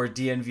you or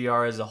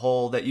DNVR as a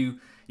whole that you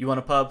want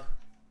to pub?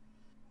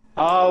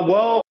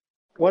 Well,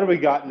 what do we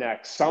got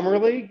next? Summer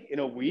League in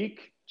a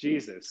week?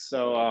 Jesus.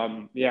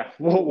 So,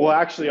 we'll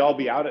actually all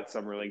be out at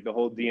Summer League, the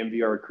whole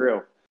DNVR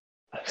crew.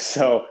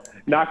 So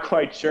not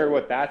quite sure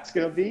what that's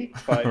going to be,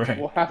 but Right.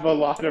 we'll have a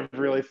lot of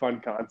really fun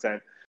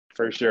content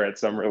for sure at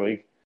Summer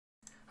League.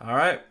 All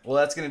right. Well,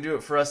 that's going to do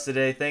it for us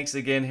today. Thanks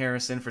again,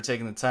 Harrison, for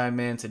taking the time,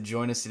 man, to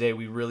join us today.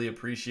 We really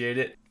appreciate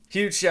it.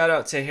 Huge shout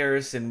out to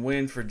Harrison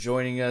Wind for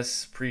joining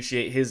us.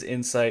 Appreciate his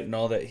insight and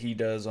all that he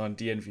does on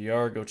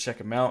DNVR. Go check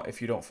him out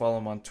if you don't follow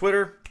him on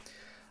Twitter.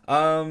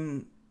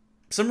 Some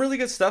really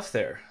good stuff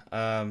there.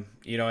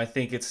 I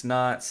think it's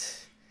not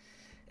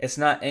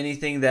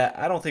anything that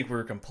I don't think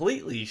we're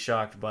completely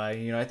shocked by.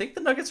 I think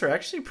the Nuggets are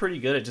actually pretty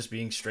good at just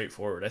being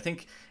straightforward. I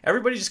think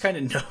everybody just kind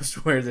of knows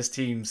where this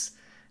team's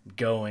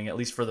going, at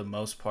least for the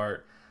most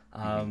part.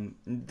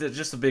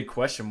 Just the big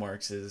question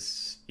marks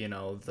is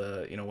what's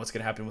going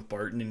to happen with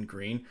Barton and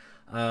Green.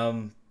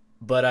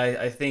 But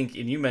I think,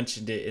 and you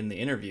mentioned it in the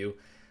interview,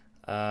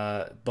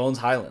 Bones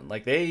Highland,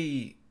 like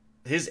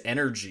his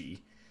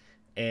energy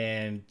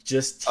and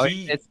just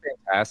it's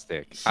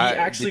fantastic. He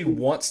actually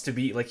wants to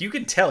be, like, you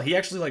can tell he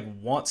actually like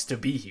wants to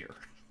be here.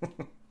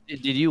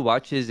 Did you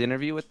watch his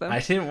interview with them? I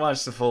didn't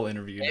watch the full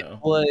interview.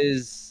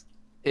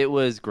 It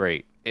was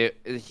great. I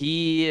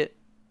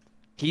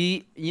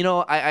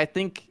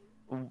think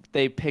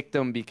they picked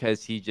him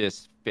because he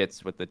just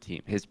fits with the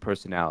team, his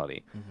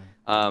personality.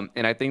 Mm-hmm.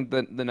 And I think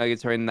the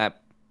Nuggets are in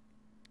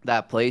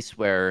that place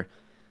where,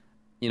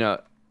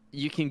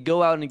 you can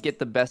go out and get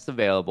the best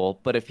available,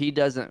 but if he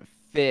doesn't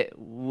fit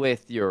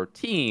with your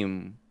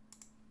team,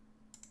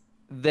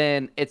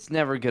 then it's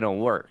never going to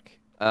work.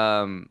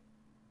 And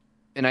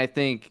I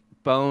think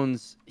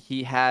Bones,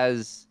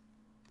 it's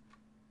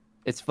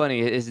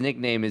funny, his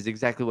nickname is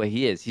exactly what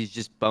he is. He's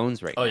just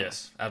Bones right now. Oh,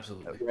 yes,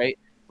 absolutely. Right?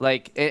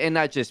 Like, and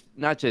not just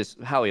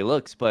how he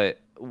looks,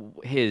 but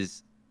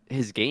his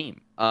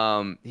game.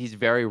 He's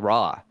very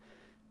raw,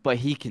 but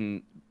he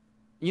can,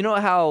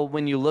 how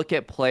when you look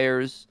at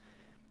players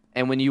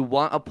and when you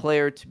want a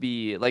player to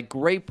be like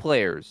great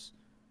players,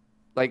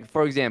 like,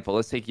 for example,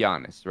 let's take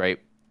Giannis, right?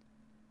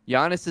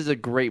 Giannis is a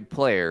great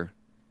player.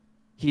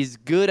 He's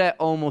good at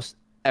almost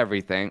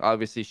everything.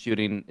 Obviously,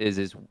 shooting is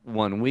his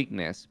one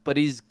weakness, but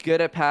he's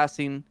good at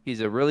passing.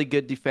 He's a really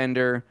good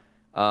defender,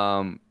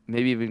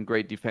 maybe even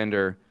great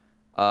defender.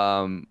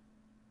 But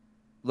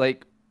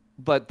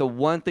the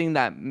one thing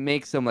that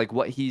makes him like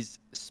what he's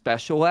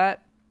special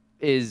at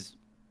is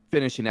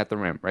finishing at the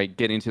rim, right?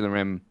 Getting to the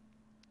rim,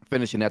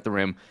 finishing at the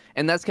rim,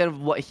 and that's kind of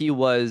what he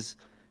was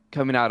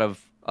coming out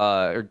of.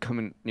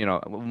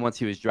 Once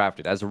he was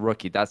drafted as a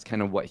rookie, that's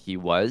kind of what he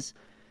was.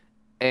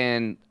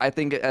 And I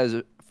think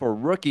for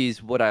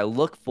rookies, what I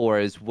look for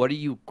is, what are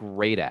you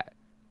great at?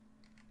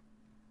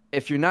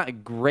 If you're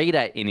not great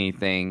at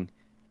anything,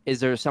 is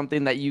there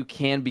something that you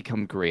can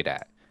become great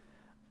at?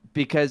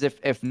 Because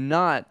if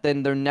not,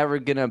 then they're never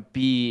going to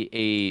be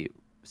a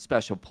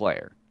special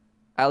player.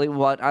 I don't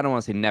want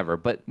to say never,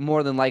 but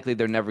more than likely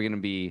they're never going to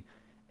be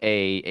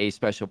a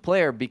special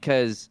player,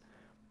 because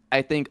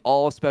I think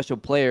all special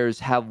players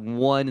have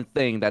one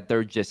thing that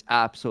they're just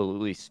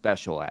absolutely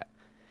special at.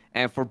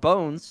 And for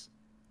Bones,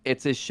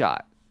 it's his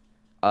shot.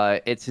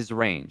 It's his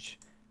range.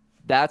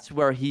 That's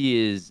where he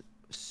is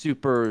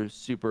super,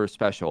 super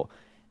special.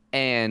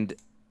 And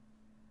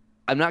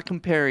I'm not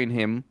comparing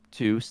him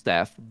to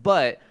Steph,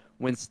 but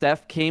when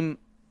Steph came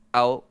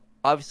out,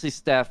 obviously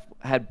Steph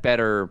had had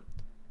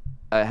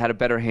a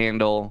better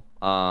handle.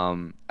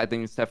 I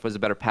think Steph was a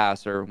better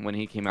passer when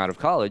he came out of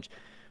college.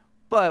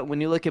 But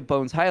when you look at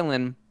Bones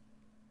Highland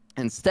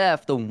and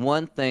Steph, the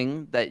one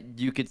thing that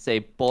you could say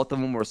both of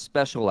them were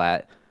special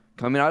at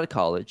coming out of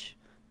college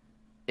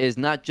is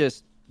not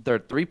just their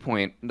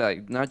three-point,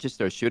 not just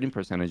their shooting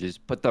percentages,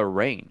 but their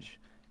range,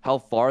 how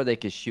far they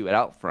could shoot it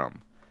out from.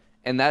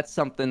 And that's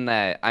something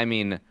that,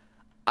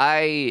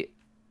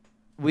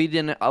 we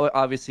didn't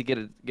obviously get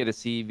to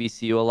see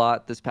VCU a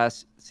lot this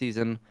past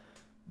season,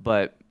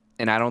 and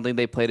I don't think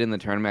they played in the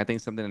tournament. I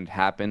think something had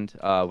happened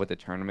with the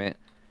tournament.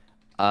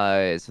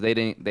 So they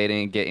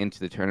didn't get into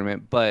the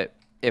tournament. But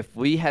if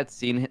we had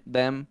seen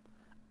them,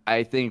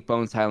 I think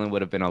Bones Highland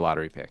would have been a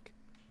lottery pick,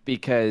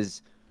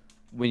 because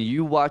when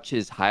you watch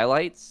his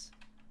highlights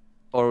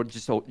or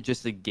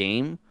just a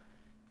game,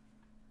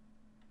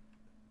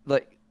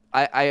 like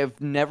I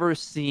have never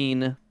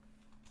seen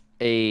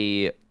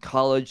a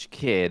college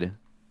kid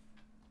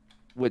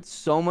with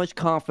so much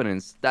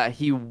confidence that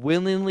he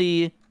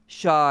willingly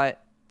shot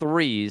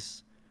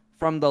threes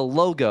from the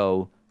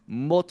logo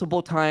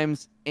multiple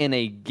times in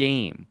a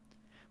game.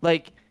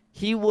 Like,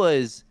 he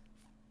was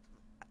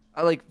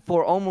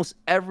for almost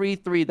every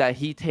three that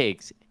he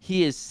takes,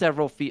 he is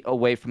several feet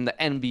away from the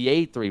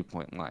NBA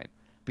three-point line,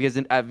 because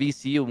at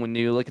VCU, when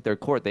you look at their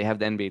court, they have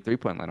the NBA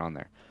three-point line on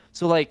there.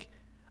 So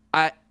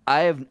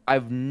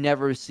I've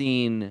never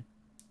seen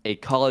a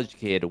college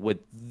kid with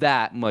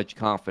that much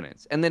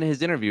confidence. And then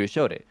his interview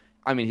showed it.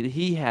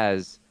 He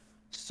has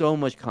so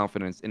much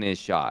confidence in his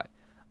shot.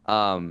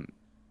 And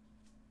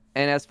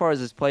as far as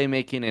his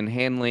playmaking and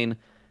handling,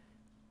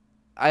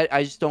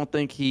 I just don't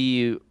think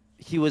he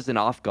was an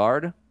off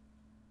guard.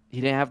 He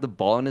didn't have the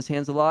ball in his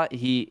hands a lot.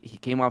 He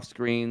came off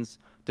screens,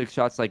 took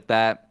shots like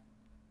that.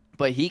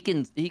 But he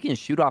can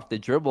shoot off the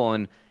dribble,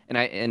 and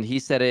and he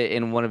said it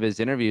in one of his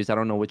interviews. I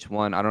don't know which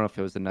one. I don't know if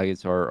it was the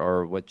Nuggets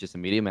or what, just a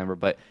media member,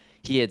 but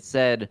he had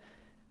said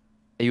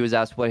he was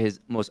asked what his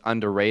most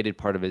underrated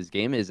part of his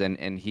game is,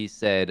 and he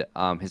said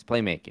his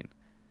playmaking.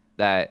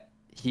 That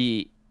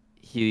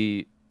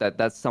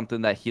that's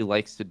something that he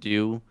likes to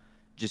do,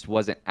 just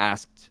wasn't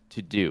asked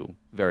to do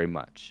very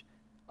much.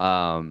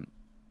 And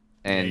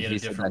he had a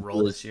different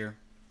role this year.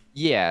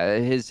 Yeah,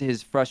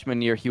 his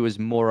freshman year, he was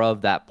more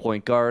of that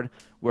point guard,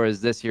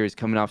 whereas this year he's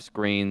coming off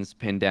screens,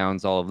 pin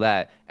downs, all of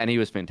that, and he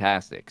was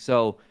fantastic.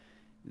 So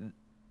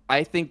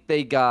I think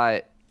they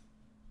got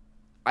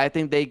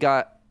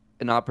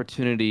an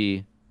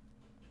opportunity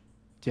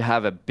to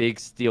have a big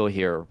steal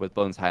here with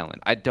Bones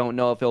Highland. I don't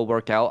know if it'll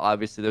work out.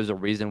 Obviously, there's a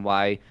reason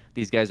why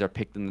these guys are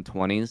picked in the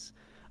 20s.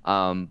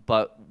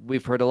 But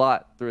we've heard a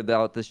lot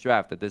throughout this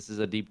draft that this is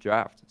a deep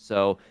draft.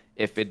 So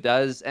if it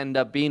does end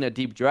up being a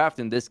deep draft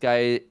and this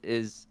guy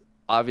is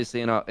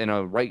obviously in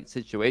a right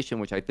situation,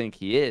 which I think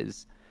he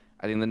is,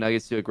 I think the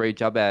Nuggets do a great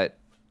job at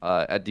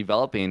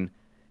developing.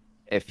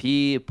 If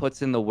he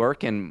puts in the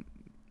work and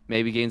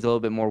maybe gains a little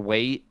bit more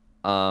weight,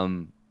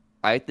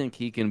 I think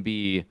he can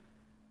be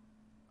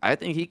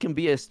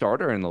a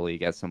starter in the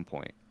league at some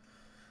point.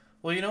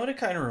 Well, you know what it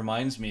kind of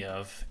reminds me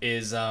of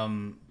is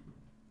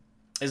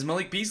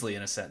Malik Beasley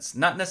in a sense.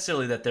 Not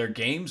necessarily that their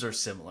games are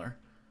similar,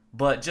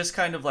 but just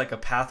kind of like a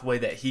pathway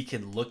that he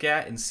can look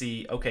at and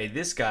see, okay,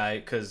 this guy,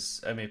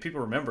 because, I mean,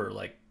 people remember,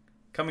 like,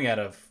 coming out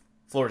of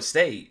Florida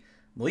State,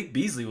 Malik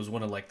Beasley was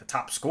one of, like, the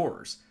top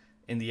scorers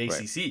in the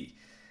ACC. Right.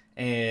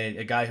 And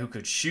a guy who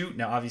could shoot.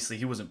 Now, obviously,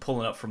 he wasn't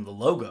pulling up from the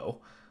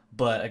logo,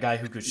 but a guy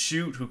who could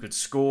shoot, who could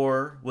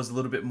score, was a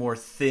little bit more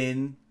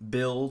thin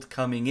build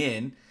coming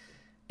in.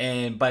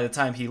 And by the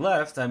time he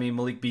left, I mean,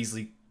 Malik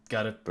Beasley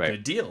got a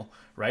good deal,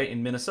 right,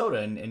 in Minnesota.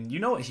 And you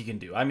know what he can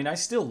do. I mean, I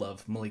still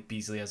love Malik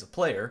Beasley as a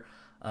player.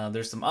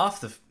 There's some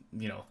off the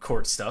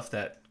court stuff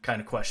that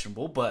kind of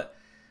questionable, but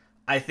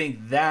I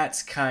think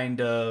that's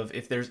kind of,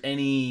 if there's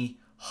any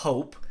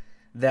hope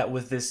that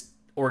with this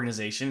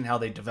organization and how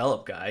they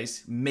develop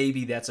guys,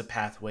 maybe that's a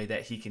pathway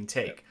that he can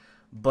take.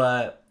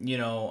 But,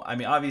 I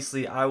mean,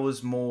 obviously I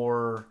was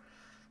more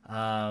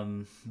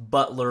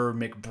Butler,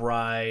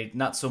 McBride,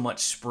 not so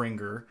much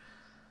Springer.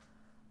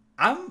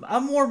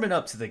 I'm warming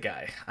up to the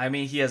guy. I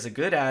mean, he has a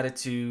good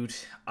attitude.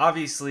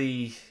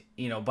 Obviously,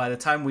 by the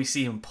time we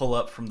see him pull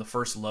up from the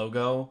first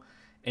logo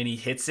and he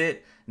hits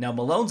it, now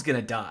Malone's going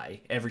to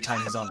die every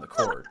time he's on the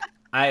court.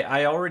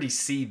 I already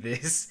see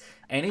this.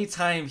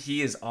 Anytime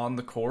he is on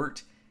the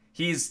court,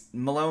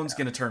 Malone's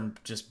going to turn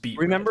just beat.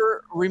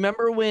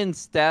 Remember when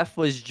Steph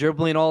was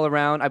dribbling all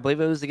around? I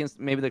believe it was against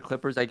maybe the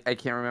Clippers. I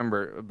can't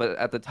remember, but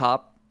at the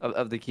top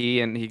of the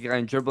key, and he kind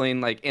of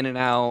dribbling like in and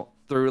out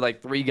through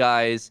like three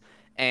guys,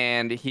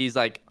 and he's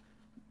like,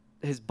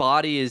 his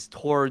body is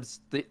towards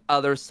the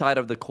other side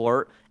of the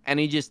court, and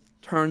he just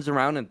turns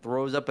around and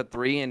throws up a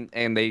three, and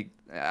he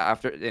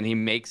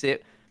makes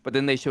it. But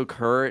then they show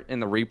Kurt in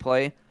the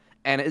replay,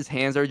 and his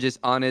hands are just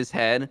on his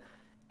head.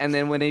 And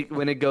then when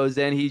it goes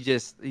in, he's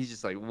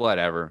just like,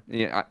 whatever.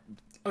 Yeah.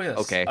 Oh yes.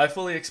 Okay. I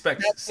fully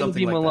expect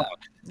something like that.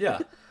 Yeah.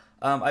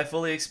 I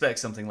fully expect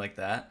something like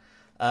that.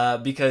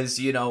 Because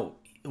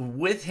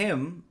with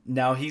him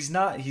now, he's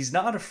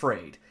not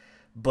afraid,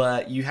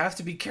 but you have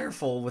to be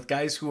careful with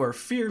guys who are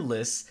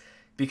fearless,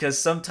 because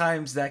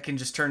sometimes that can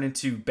just turn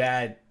into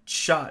bad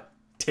shot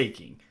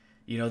taking.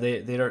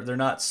 They're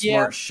not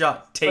smart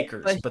shot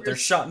takers, but they're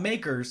shot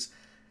makers.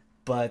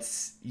 But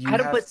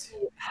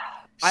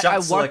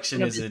shot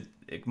selection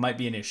it might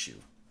be an issue.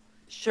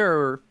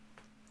 Sure.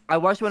 I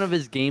watched one of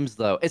his games,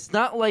 though. It's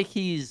not like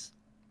I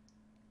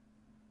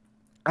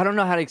don't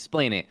know how to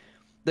explain it.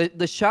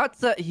 The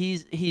shots that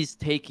he's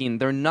taking,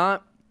 they're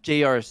not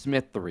J.R.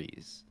 Smith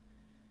threes.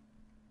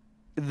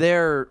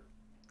 They're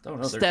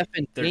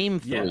Stephen Dame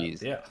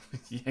threes. Yeah,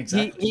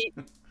 exactly.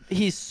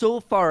 He's so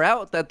far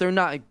out that they're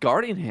not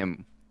guarding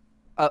him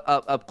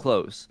up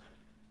close.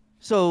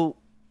 So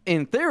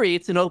in theory,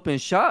 it's an open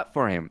shot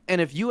for him. And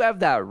if you have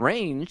that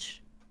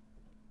range,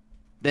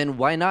 then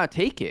why not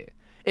take it?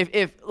 One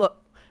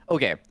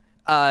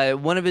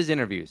of his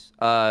interviews,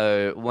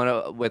 one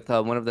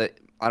of the,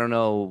 I don't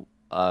know,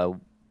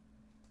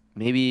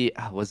 maybe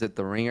was it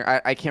The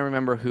Ringer? I can't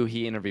remember who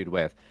he interviewed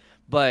with,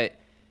 but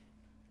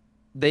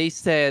they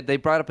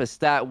brought up a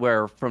stat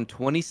where from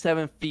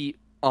 27 feet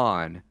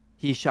on,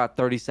 he shot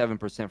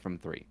 37% from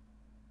three.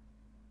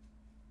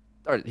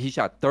 Or he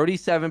shot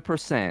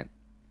 37%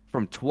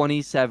 from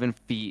 27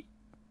 feet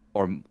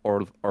or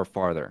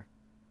farther.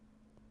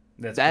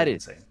 That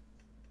is insane.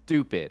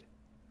 Stupid.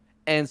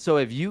 And so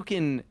if you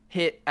can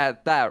hit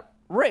at that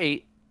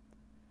rate,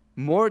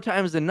 more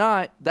times than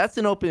not, that's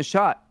an open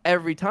shot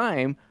every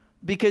time,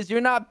 because you're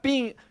not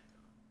being...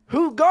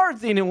 Who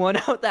guards anyone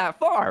out that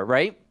far,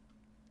 right?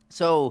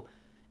 So,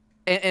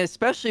 and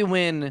especially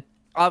when,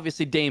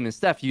 obviously, Dame and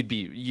Steph,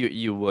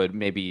 you would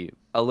maybe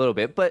a little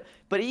bit. But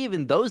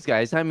even those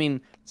guys, I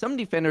mean, some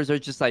defenders are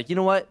just like, you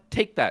know what?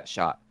 Take that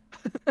shot.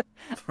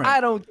 Right.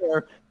 I don't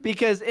care,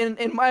 because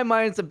in my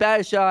mind, it's a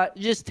bad shot.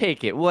 Just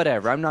take it,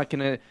 whatever. I'm not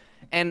going to...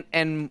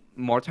 And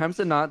more times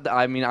than not,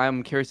 I mean,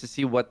 I'm curious to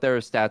see what their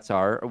stats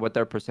are or what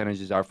their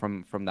percentages are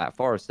from that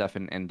far, Steph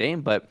and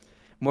Dame. But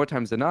more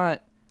times than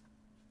not,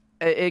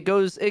 it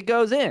goes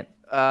in.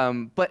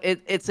 But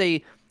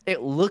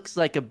it looks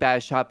like a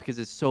bad shot because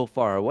it's so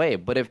far away.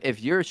 But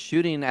if you're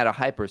shooting at a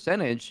high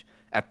percentage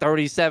at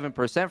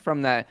 37%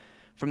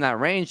 from that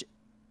range,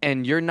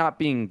 and you're not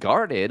being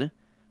guarded,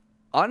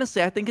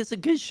 honestly, I think it's a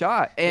good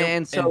shot.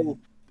 And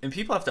and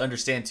people have to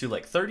understand too,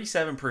 like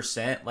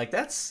 37%, like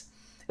that's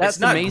That's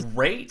it's not amazing.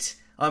 great.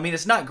 I mean,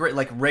 it's not great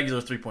like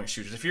regular 3-point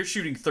shooters. If you're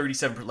shooting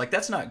 37%, like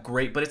that's not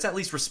great, but it's at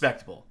least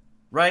respectable,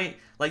 right?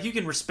 Like you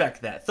can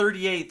respect that.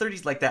 38,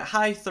 30s, like that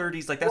high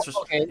 30s, like that's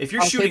Okay, if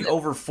you're I'll say shooting that-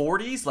 over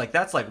 40s, like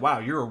that's like wow,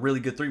 you're a really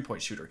good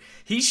 3-point shooter.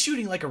 He's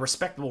shooting like a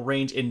respectable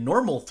range in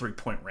normal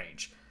 3-point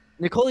range.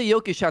 Nikola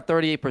Jokic shot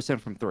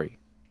 38% from three.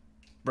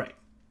 Right.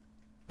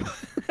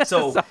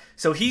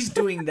 So he's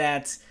doing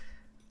that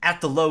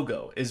at the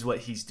logo is what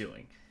he's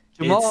doing.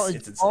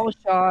 It's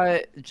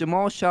insane.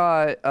 Jamal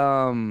shot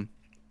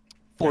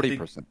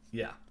 40%.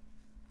 Yeah.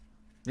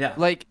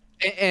 Like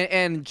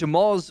and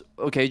Jamal's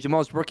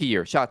rookie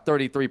year shot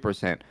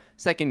 33%.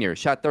 Second year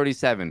shot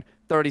 37,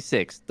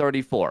 36,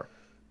 34.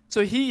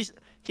 So he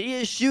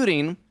is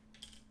shooting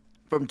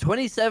from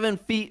 27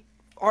 feet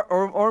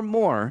or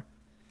more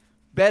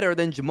better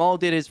than Jamal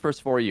did his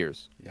first 4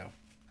 years. Yeah.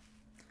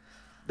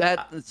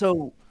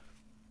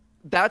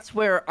 That's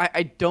where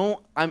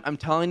I'm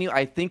telling you,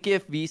 I think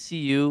if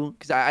VCU,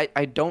 because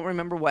I don't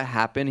remember what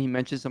happened. He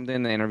mentioned something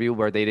in the interview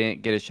where they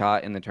didn't get a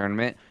shot in the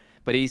tournament,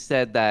 but he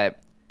said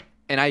that,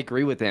 and I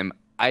agree with him.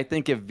 I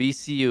think if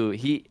VCU,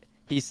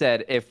 he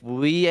said, if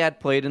we had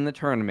played in the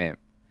tournament,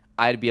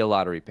 I'd be a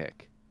lottery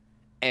pick.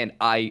 And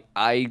I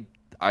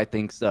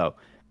think so.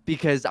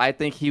 Because I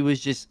think he was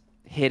just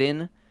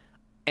hidden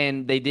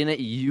and they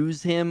didn't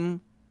use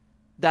him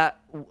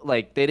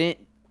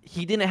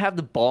he didn't have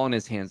the ball in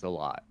his hands a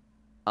lot.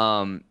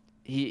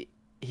 He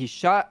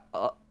shot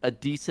a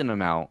decent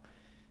amount,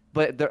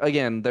 but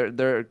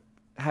they're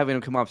having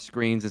him come off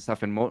screens and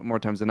stuff, and more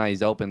times than not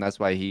he's open. That's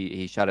why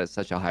he shot at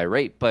such a high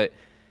rate. But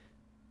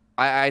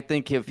I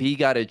think if he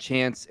got a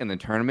chance in the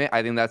tournament,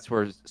 I think that's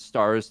where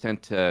stars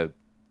tend to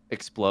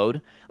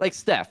explode. Like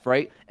Steph,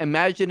 right?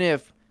 Imagine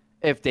if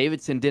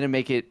Davidson didn't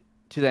make it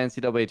to the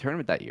NCAA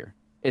tournament that year.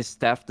 Is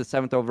Steph the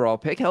 7th overall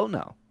pick? Hell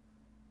no.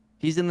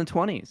 He's in the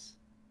 20s.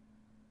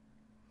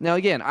 Now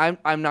again,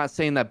 I'm not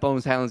saying that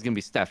Bones Highland's gonna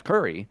be Steph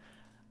Curry.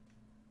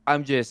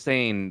 I'm just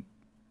saying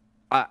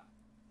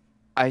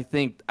I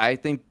think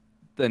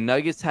the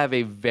Nuggets have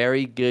a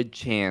very good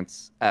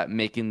chance at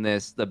making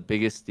this the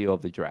biggest steal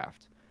of the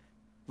draft.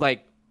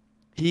 Like,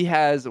 he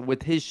has,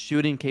 with his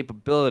shooting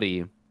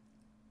capability,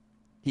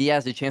 he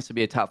has a chance to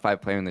be a top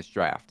 5 player in this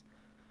draft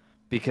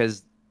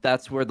because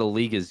that's where the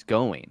league is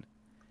going.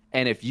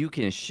 And if you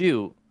can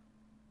shoot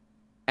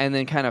and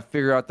then kind of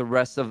figure out the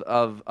rest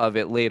of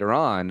it later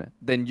on,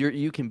 then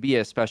you can be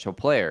a special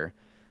player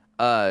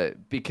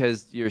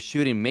because your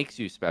shooting makes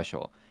you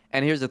special.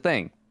 And here's the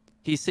thing.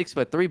 He's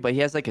 6'3", but he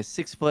has like a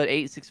 6'8",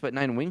 6'9"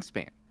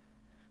 wingspan.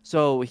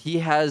 So he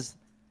has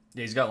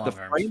he's got long the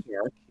arms.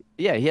 framework.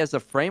 Yeah, he has the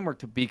framework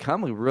to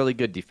become a really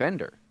good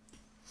defender.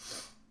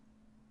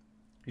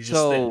 He's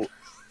just thin.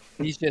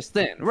 He's just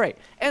thin, right?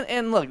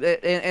 And look,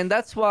 and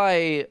that's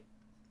why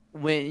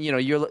when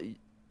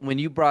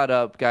you brought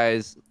up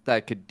guys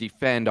that could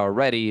defend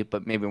already,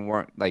 but maybe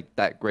weren't like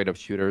that great of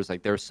shooters,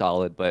 like they're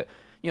solid, but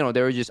they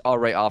were just all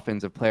right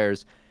offensive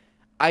players.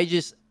 I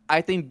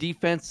think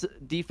defense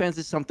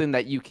is something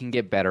that you can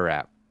get better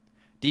at.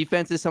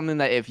 Defense is something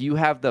that if you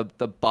have the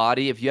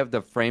body, if you have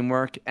the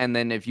framework, and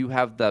then if you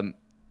have the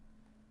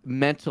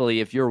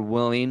mentally, if you're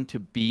willing to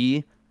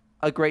be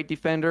a great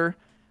defender,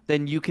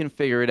 then you can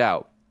figure it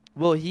out.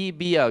 Will he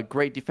be a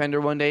great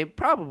defender one day?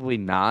 Probably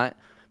not.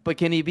 But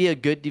can he be a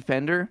good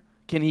defender?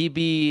 Can he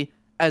be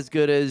as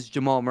good as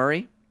Jamal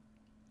Murray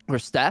or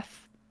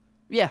Steph?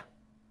 Yeah.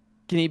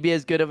 Can he be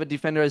as good of a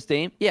defender as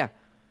Dame? Yeah.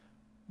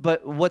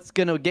 But what's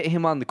going to get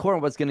him on the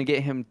court, what's going to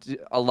get him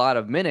a lot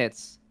of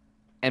minutes,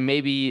 and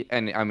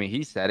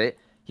he said it,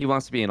 he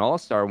wants to be an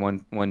all-star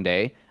one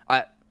day.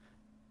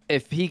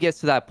 If he gets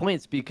to that point,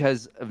 it's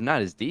because of not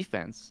his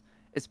defense.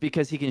 It's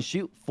because he can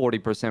shoot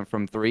 40%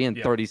 from 3 and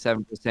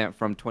 37%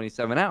 from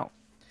 27 out.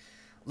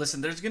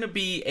 Listen, there's going to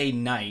be a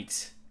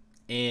night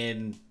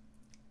in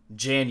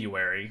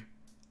January.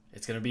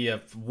 It's going to be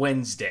a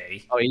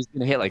Wednesday. Oh, he's going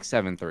to hit like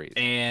 7 threes.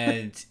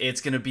 And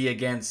it's going to be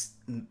against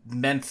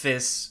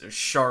Memphis,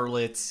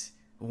 Charlotte,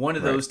 one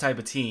of those type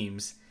of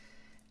teams.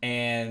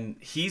 And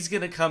he's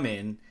going to come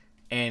in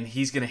and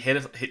he's going to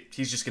hit.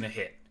 He's just going to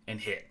hit and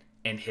hit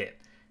and hit.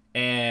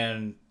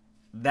 And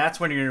that's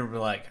when you're going to be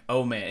like,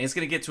 oh, man. And it's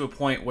going to get to a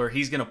point where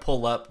he's going to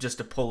pull up just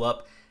to pull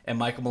up. And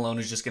Michael Malone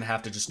is just going to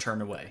have to just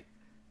turn away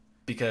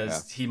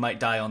because he might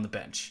die on the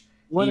bench.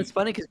 Well, it's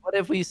funny because what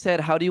if we said,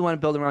 how do you want to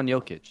build around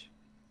Jokic?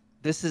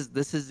 This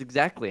is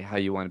exactly how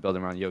you want to build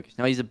around Jokic.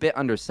 Now, he's a bit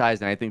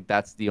undersized, and I think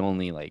that's the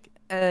only,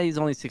 he's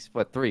only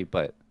 6'3",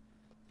 but,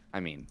 I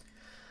mean.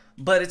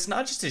 But it's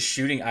not just his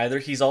shooting either.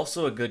 He's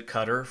also a good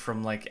cutter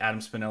from like Adam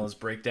Spinella's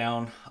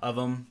breakdown of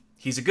him.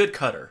 He's a good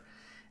cutter.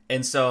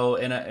 And so,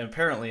 and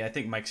apparently, I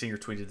think Mike Singer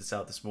tweeted this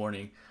out this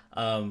morning.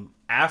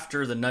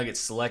 After the Nuggets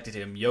selected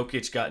him,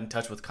 Jokic got in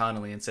touch with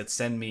Connolly and said,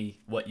 "Send me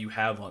what you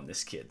have on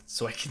this kid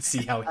so I can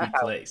see how he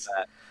plays."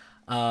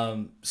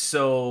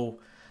 So,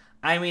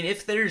 I mean,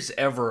 if there's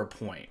ever a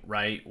point,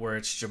 right, where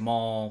it's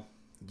Jamal,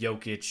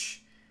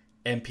 Jokic,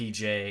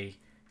 MPJ,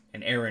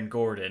 and Aaron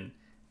Gordon,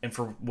 and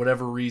for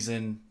whatever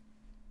reason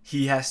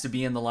he has to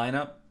be in the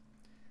lineup,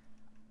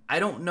 I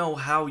don't know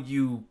how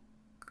you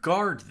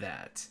guard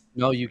that.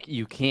 No,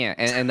 you can't,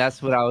 and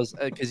that's what I was,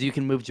 because you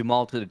can move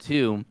Jamal to the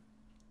 2.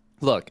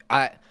 Look,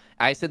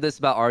 I said this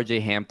about R.J.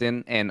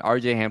 Hampton, and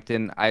R.J.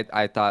 Hampton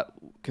I thought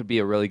could be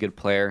a really good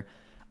player,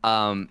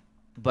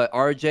 but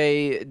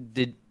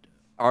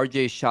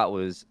RJ's shot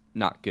was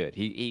not good.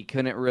 He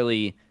couldn't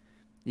really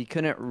He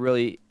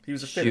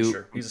was a shoot.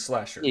 finisher. He's a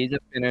slasher. He's a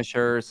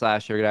finisher,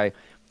 slasher guy.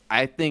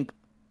 I think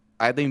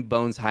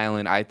Bones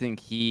Highland,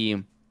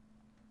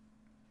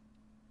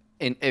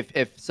 and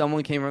if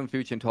someone came from the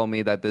future and told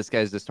me that this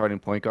guy's the starting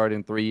point guard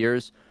in 3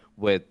 years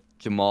with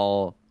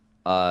Jamal,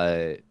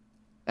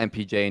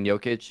 MPJ, and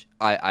Jokic,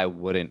 I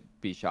wouldn't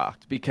be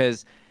shocked,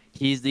 because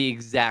he's the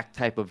exact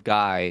type of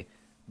guy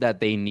that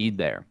they need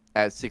there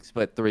at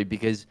 6'3",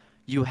 because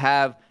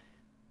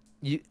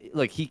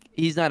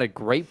he's not a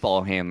great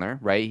ball handler,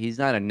 right? He's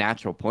not a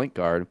natural point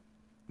guard,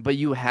 but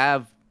you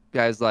have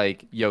guys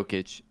like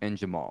Jokic and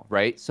Jamal,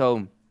 right?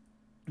 So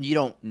you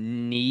don't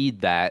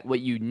need that. What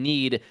you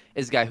need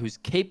is a guy who's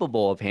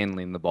capable of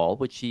handling the ball,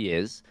 which he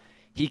is.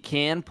 He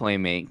can play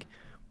make,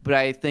 but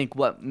I think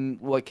what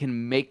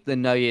can make the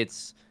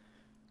Nuggets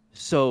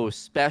so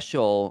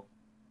special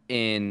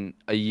in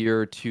a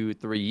year, 2,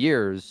 3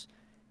 years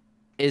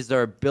is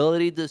their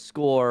ability to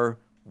score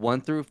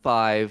 1 through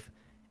 5,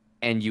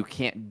 and you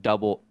can't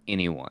double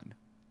anyone.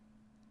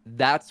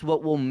 That's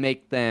what will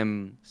make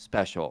them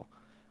special,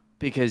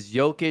 because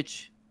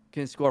Jokic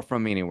can score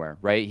from anywhere,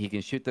 right? He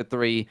can shoot the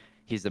 3.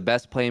 He's the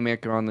best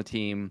playmaker on the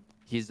team.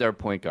 He's their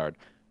point guard.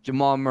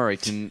 Jamal Murray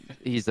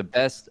he's the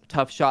best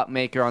tough shot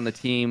maker on the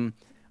team.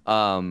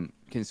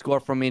 Can score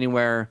from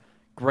anywhere.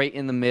 Great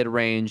in the mid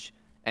range,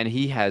 and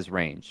he has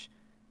range.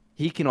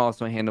 He can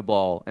also hand the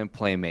ball and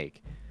play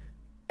make.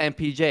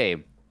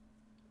 MPJ,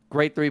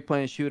 great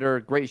 3-point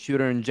shooter, great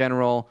shooter in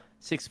general.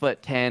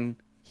 6'10".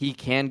 He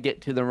can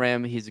get to the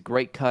rim. He's a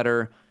great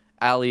cutter,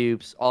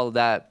 alley-oops, all of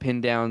that, pin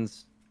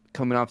downs,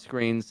 coming off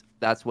screens.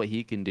 That's what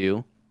he can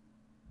do.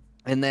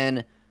 And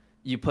then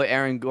you put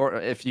Aaron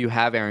Gordon. If you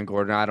have Aaron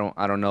Gordon,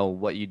 I don't know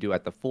what you do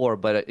at the 4,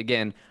 but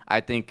again, I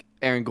think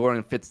Aaron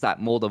Gordon fits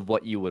that mold of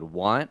what you would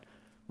want,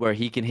 where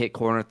he can hit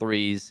corner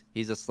threes.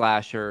 He's a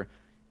slasher.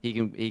 He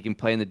can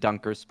play in the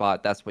dunker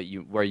spot. That's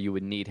where you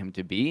would need him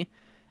to be.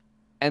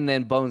 And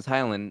then Bones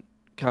Highland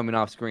coming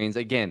off screens,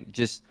 again,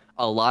 just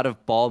a lot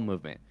of ball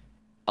movement,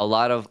 a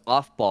lot of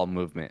off-ball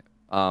movement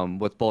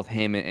with both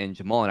him and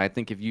Jamal. And I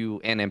think and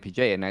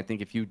MPJ, and I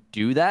think if you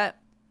do that,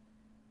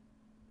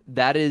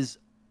 that is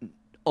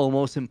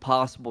almost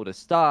impossible to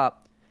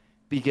stop,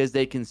 because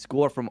they can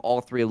score from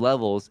all 3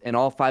 levels, and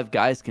all 5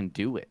 guys can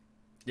do it.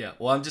 Yeah,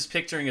 well, I'm just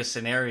picturing a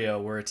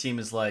scenario where a team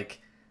is like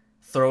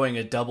throwing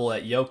a double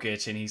at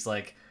Jokic, and he's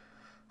like,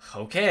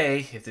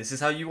 okay, if this is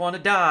how you want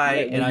to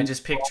die, and I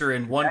just picture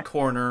in one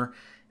corner,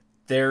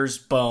 there's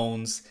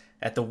Bones,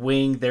 at the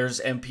wing, there's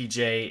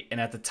MPJ,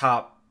 and at the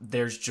top,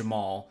 there's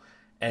Jamal.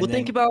 And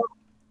think about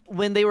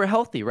when they were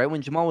healthy, right?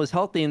 When Jamal was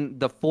healthy, and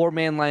the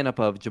 4-man lineup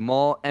of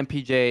Jamal,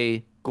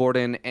 MPJ,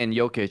 Gordon, and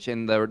Jokic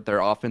in their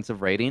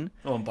offensive rating.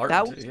 Oh, and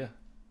Barton too, yeah.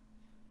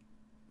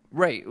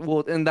 Right.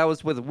 Well, and that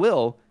was with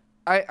Will.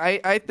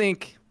 I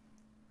think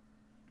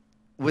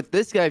with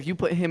this guy, if you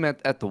put him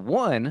at the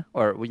 1,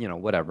 or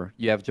whatever,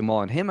 you have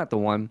Jamal and him at the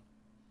 1,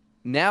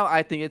 now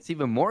I think it's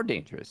even more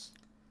dangerous.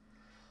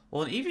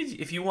 Well, and even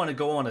if you want to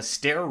go on a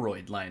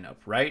steroid lineup,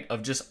 right,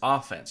 of just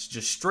offense,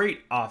 just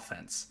straight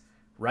offense,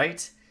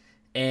 right,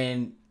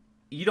 and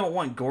you don't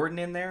want Gordon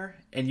in there,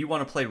 and you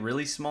want to play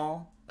really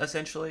small,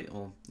 essentially.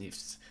 Well,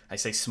 I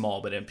say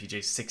small, but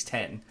MPJ's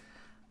 6'10".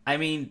 I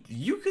mean,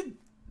 you could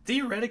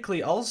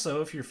theoretically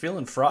also, if you're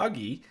feeling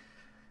froggy,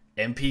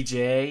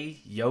 MPJ,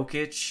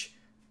 Jokic,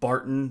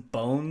 Barton,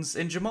 Bones,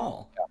 and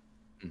Jamal.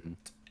 Yeah. Mm-hmm.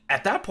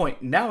 At that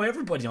point, now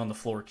everybody on the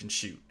floor can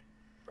shoot.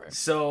 Right.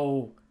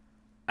 So,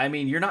 I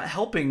mean, you're not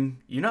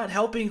helping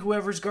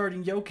whoever's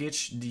guarding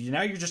Jokic.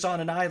 Now you're just on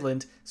an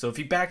island. So if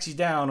he backs you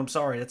down, I'm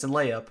sorry, that's a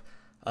layup.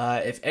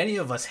 If any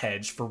of us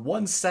hedge for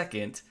 1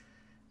 second,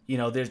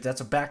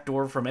 that's a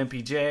backdoor from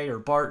MPJ or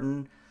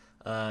Barton.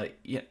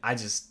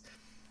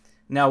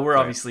 Now we're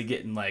obviously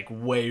getting like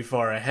way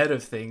far ahead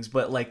of things,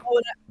 but like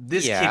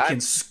this kid can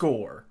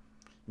score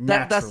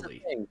naturally. That's the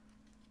thing.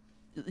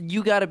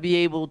 You got to be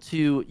able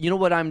to. You know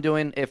what I'm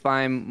doing if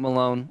I'm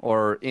Malone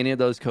or any of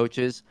those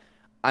coaches?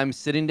 I'm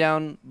sitting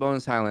down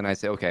Bones Highland. I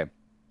say, okay, I'm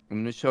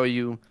going to show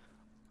you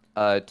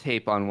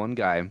tape on one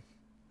guy,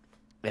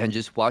 and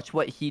just watch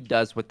what he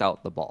does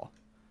without the ball.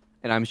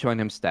 And I'm showing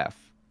him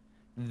Steph.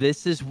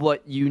 This is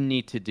what you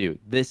need to do.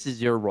 This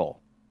is your role.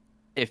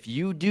 if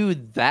you do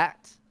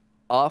that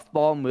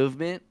off-ball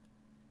movement,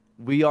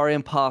 we are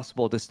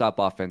impossible to stop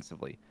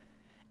offensively.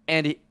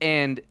 And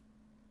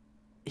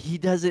he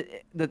doesn't.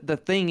 The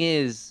thing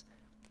is,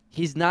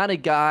 he's not a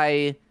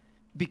guy,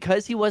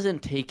 because he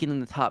wasn't taken in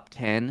the top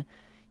 10.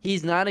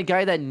 He's not a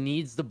guy that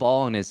needs the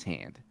ball in his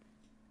hand.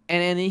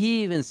 And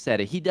he even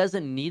said it. He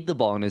doesn't need the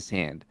ball in his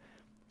hand.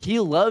 He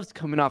loves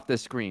coming off the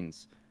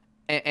screens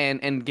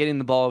and getting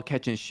the ball,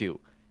 catch and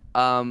shoot,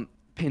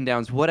 pin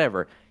downs,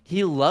 whatever.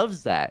 He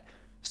loves that.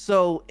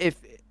 So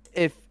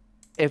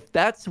if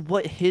that's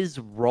what his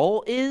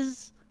role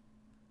is,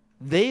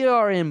 they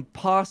are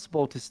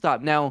impossible to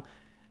stop. Now,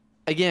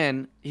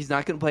 again, he's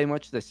not going to play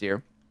much this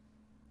year,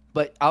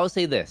 but I will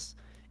say this: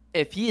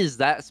 if he is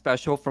that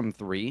special from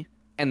 3,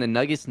 and the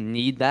Nuggets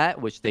need that,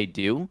 which they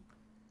do,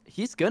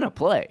 he's going to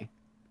play.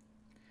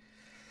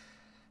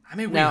 I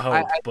mean, we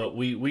hope, but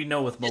we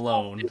know with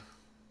Malone.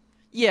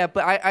 Yeah,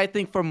 but I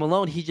think for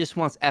Malone, he just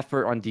wants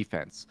effort on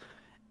defense.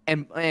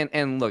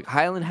 And look,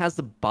 Highland has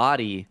the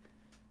body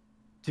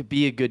to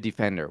be a good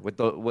defender with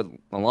the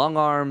long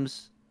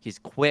arms. He's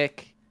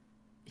quick.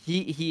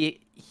 He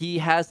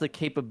has the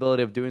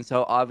capability of doing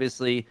so.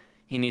 Obviously,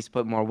 he needs to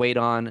put more weight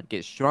on,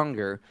 get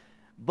stronger.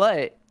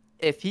 But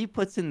if he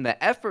puts in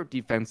the effort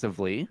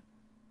defensively,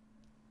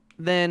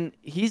 then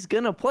he's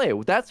going to play.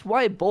 That's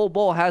why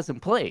Bol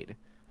hasn't played.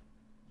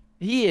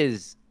 He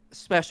is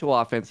special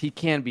offense. He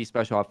can be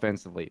special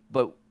offensively.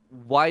 But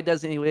why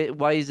is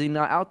he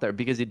not out there?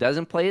 Because he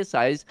doesn't play his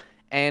size,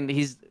 and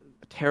he's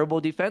terrible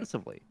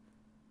defensively.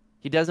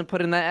 He doesn't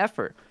put in that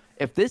effort.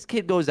 If this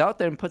kid goes out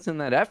there and puts in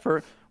that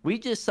effort, we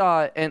just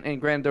saw,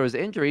 and granted there was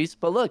injuries,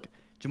 but look,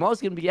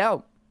 Jamal's going to be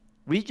out.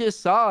 We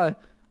just saw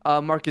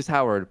Marcus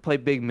Howard play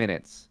big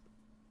minutes.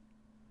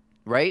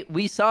 Right?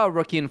 We saw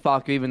rookie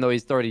Nfaku, even though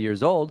he's 30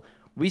 years old,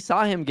 we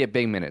saw him get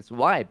big minutes.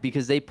 Why?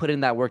 Because they put in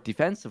that work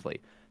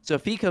defensively. So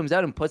if he comes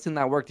out and puts in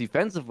that work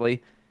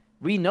defensively,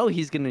 we know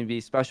he's going to be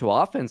special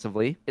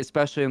offensively,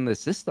 especially in this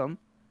system.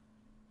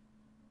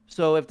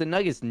 So if the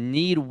Nuggets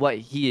need what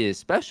he is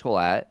special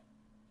at,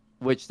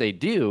 which they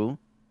do,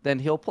 then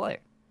he'll play.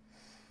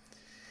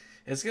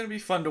 It's going to be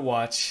fun to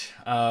watch.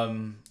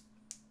 The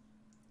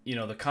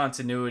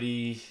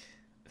continuity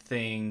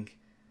thing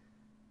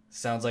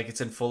sounds like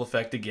it's in full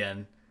effect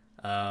again.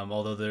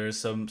 Although there's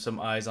some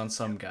eyes on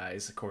some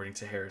guys, according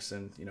to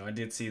Harrison. I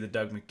did see the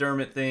Doug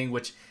McDermott thing,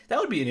 which that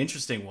would be an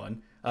interesting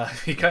one.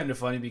 It'd be kind of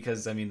funny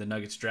because, the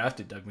Nuggets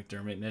drafted Doug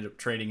McDermott and ended up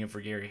trading him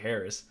for Gary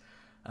Harris.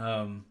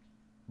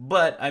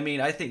 But,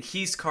 I think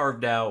he's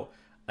carved out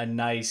a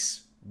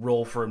nice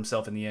role for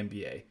himself in the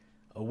NBA.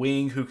 A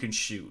wing who can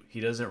shoot. He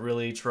doesn't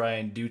really try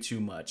and do too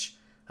much.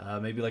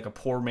 Maybe like a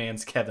poor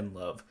man's Kevin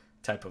Love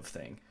type of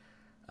thing.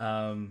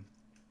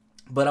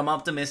 But I'm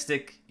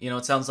optimistic.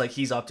 It sounds like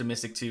he's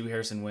optimistic too,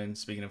 Harrison Wynn,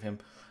 speaking of him,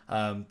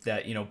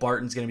 that,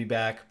 Barton's going to be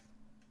back.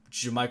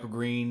 JaMychal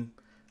Green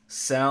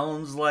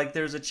sounds like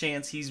there's a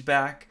chance he's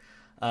back.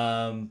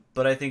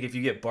 But I think if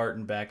you get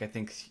Barton back, I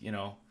think,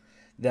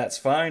 that's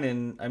fine.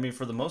 And,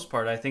 for the most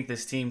part, I think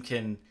this team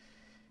can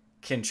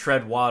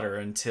tread water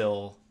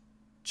until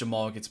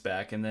Jamal gets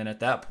back. And then at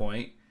that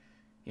point,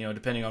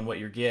 depending on what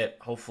you get,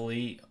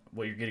 hopefully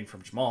what you're getting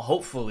from Jamal,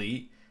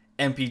 hopefully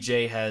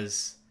MPJ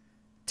has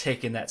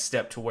taken that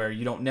step to where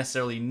you don't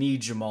necessarily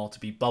need Jamal to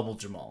be bubble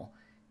Jamal.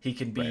 He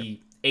can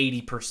be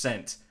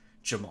 80%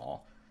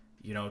 Jamal,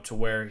 to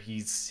where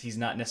he's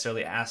not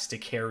necessarily asked to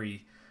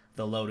carry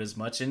the load as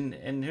much. And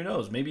who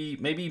knows,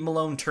 maybe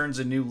Malone turns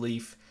a new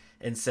leaf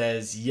and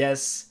says,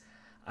 yes,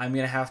 I'm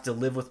going to have to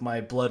live with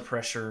my blood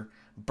pressure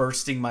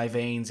bursting my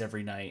veins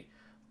every night.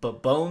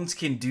 But Bones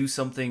can do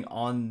something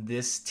on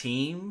this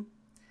team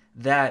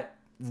that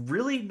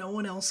really no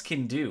one else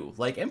can do.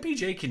 Like,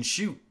 MPJ can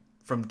shoot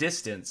from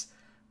distance,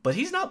 but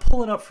he's not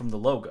pulling up from the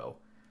logo.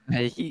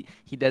 He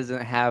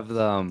doesn't have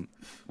the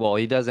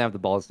he doesn't have the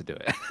balls to do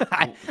it.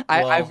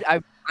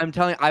 I'm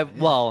telling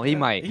you, he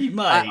might. He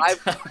might.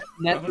 I've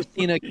never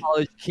seen a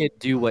college kid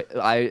do what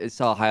I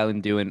saw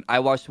Highland do, and I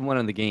watched one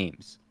of the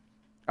games.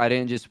 I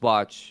didn't just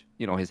watch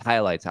his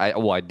highlights.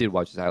 I did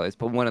watch his highlights,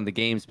 but one of the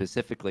games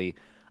specifically.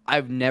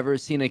 I've never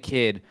seen a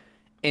kid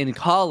in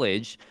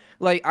college.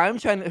 Like, I'm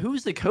trying to.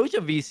 Who's the coach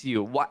of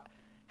VCU? What?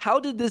 How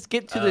did this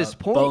get to this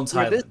point? Bones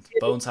Highland.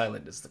 Bones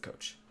Highland is the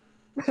coach.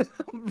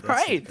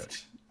 Right. The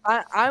coach.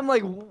 I'm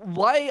like,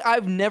 why?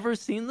 I've never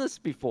seen this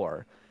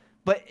before,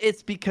 but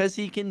it's because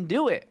he can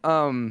do it.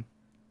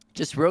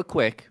 Just real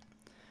quick,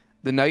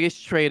 the Nuggets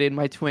traded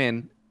my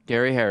twin,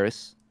 Gary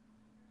Harris.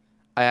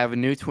 I have a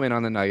new twin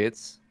on the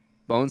Nuggets,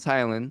 Bones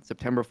Highland,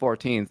 September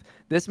 14th.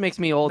 This makes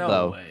me old,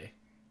 though. No way.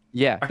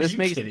 Yeah, Are you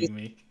kidding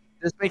me?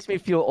 This makes me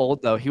feel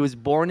old, though. He was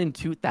born in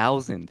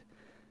 2000.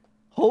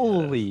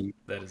 Holy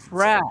that is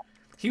crap!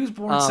 Insane. He was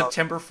born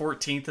September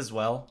 14th as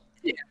well.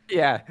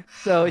 Yeah.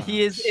 So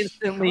he is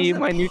instantly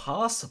my new.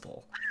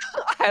 Possible.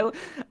 I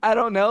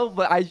don't know,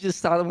 but I just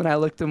saw that when I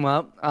looked him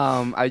up.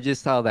 I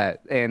just saw that,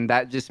 and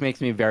that just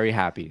makes me very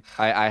happy.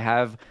 I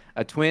have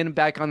a twin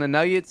back on the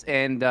Nuggets,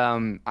 and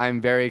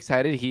I'm very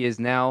excited. He is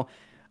now.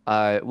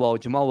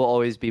 Jamal will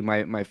always be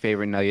my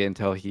favorite Nugget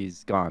until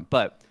he's gone,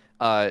 but.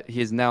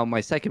 he is now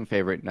my second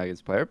favorite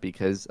Nuggets player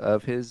because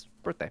of his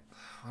birthday.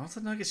 Why don't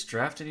the Nuggets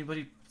draft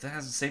anybody that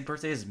has the same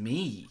birthday as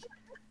me?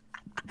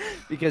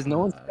 Because no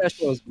one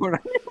special is born on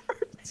your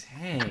birthday.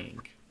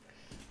 Dang.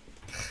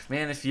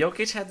 Man, if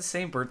Jokic had the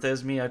same birthday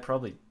as me, I'd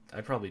probably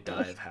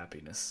die of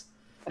happiness.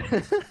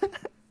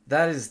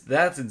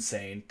 That's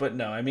insane. But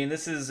no, I mean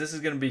this is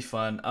gonna be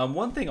fun.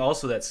 One thing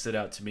also that stood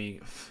out to me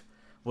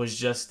was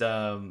just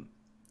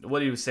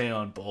what he was saying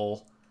on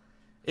Bull.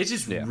 It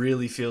just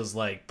really feels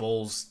like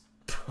Bull's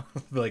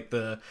like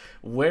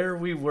where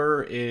we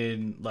were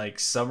in like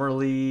summer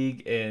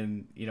league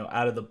and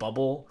out of the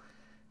bubble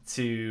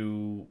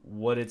to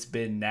what it's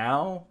been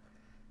now.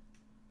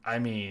 I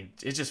mean,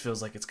 it just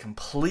feels like it's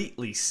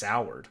completely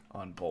soured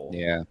on Bull.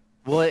 Yeah.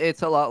 Well,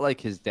 it's a lot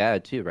like his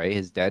dad too, right?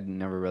 His dad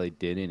never really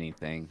did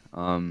anything.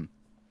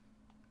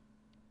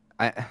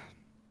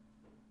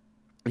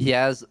 He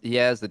has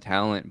the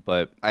talent,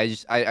 but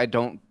I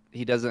don't.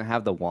 He doesn't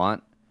have the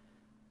want.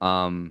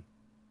 And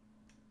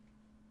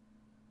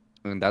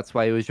that's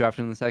why he was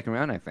drafted in the second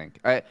round. I think.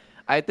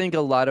 I think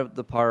a lot of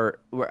the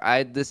part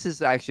where this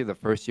is actually the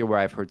first year where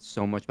I've heard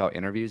so much about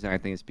interviews, and I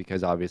think it's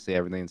because obviously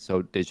everything's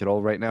so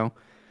digital right now.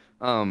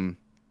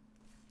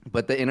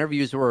 But the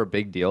interviews were a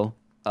big deal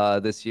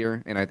this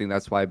year, and I think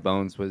that's why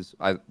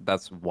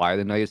that's why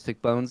the Nuggets took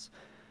Bones.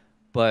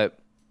 But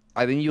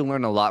I think you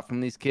learn a lot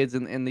from these kids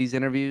in these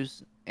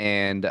interviews,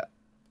 and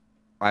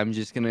I'm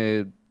just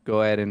gonna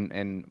go ahead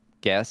and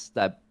guess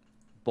that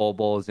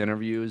Bull's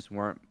interviews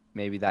weren't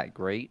maybe that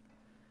great.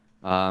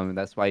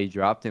 That's why he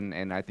dropped,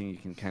 and I think you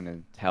can kind of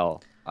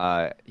tell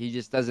he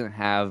just doesn't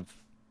have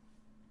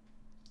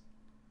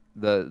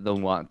the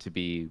want to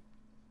be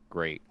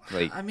great.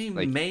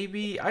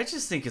 Maybe I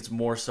just think it's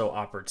more so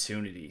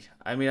opportunity.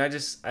 I mean, I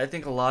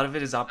think a lot of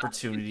it is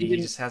opportunity. He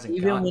just hasn't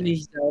even gotten when it.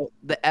 he's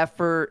the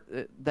effort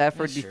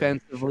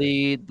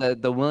defensively, sure.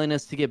 the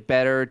willingness to get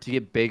better, to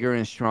get bigger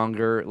and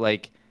stronger.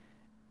 Like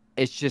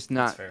it's just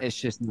not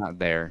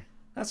there.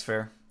 That's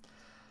fair.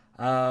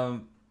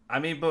 I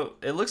mean, but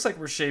it looks like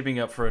we're shaping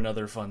up for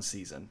another fun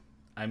season.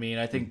 I mean,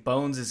 I think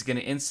Bones is going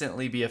to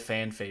instantly be a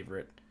fan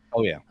favorite.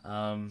 Oh yeah.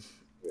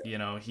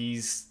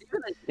 He's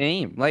even his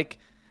name like.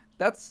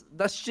 That's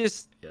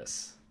just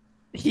yes.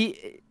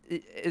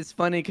 It's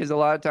funny because a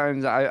lot of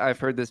times I've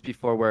heard this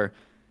before where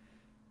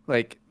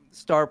like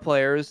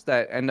players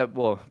that end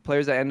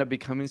up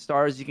becoming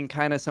stars, you can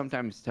kind of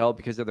sometimes tell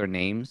because of their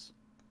names.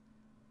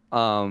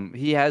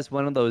 He has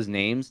one of those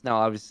names. Now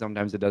obviously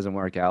sometimes it doesn't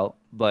work out,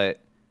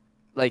 but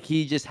like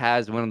he just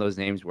has one of those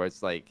names where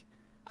it's like,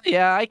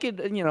 yeah, I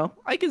could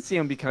see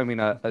him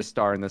becoming a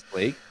star in this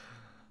league.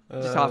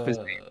 Just off his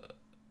name.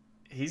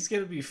 He's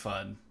gonna be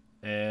fun.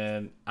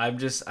 And I'm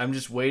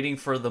just waiting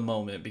for the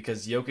moment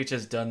because Jokic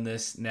has done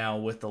this now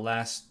with the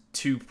last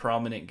two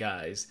prominent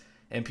guys,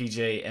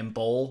 MPJ and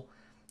Bull.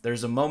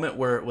 There's a moment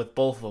where with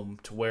both of them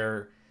to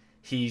where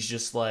he's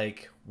just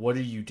like, "What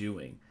are you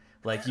doing?"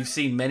 Like you've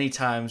seen many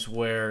times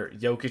where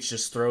Jokic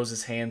just throws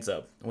his hands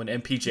up when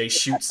MPJ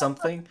shoots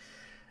something.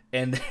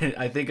 And then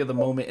I think of the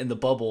moment in the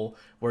bubble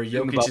where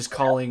Jokic is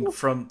calling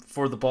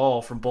for the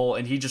ball from Bull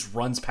and he just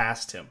runs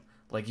past him.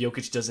 Like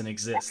Jokic doesn't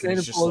exist. And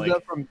he's just pulls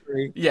up from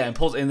three. Yeah,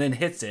 and then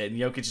hits it. And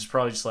Jokic is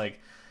probably just like,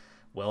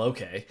 well,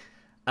 okay.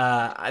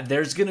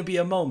 There's gonna be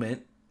a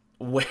moment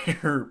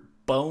where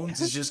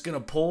Bones is just gonna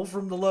pull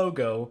from the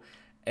logo,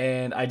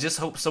 and I just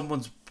hope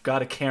someone's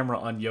got a camera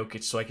on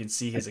Jokic so I can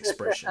see his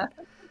expression.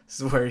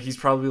 So where he's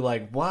probably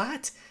like,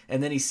 what?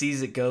 And then he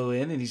sees it go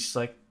in, and he's just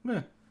like,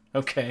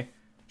 okay,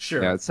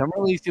 sure. Yeah, Summer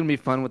League's gonna be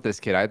fun with this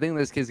kid. I think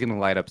this kid's gonna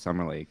light up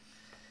Summer League.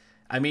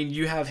 I mean,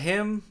 you have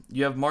him.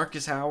 You have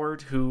Marcus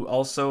Howard, who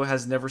also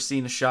has never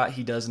seen a shot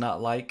he does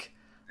not like.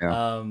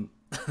 Yeah.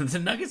 The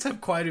Nuggets have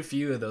quite a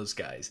few of those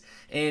guys.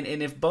 And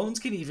if Bones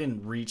can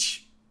even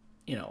reach,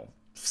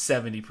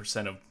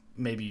 70% of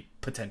maybe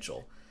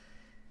potential,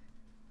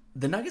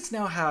 the Nuggets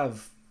now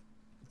have,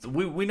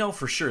 we know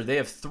for sure, they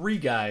have three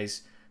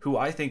guys who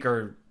I think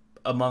are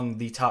among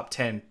the top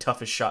 10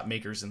 toughest shot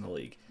makers in the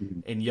league. Mm-hmm.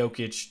 In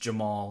Jokic,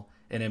 Jamal,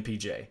 and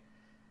MPJ.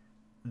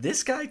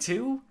 This guy,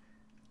 too,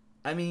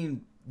 I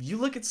mean, you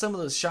look at some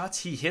of those shots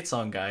he hits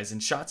on guys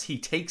and shots he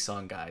takes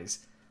on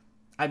guys.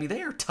 I mean,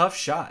 they are tough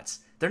shots.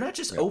 They're not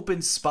just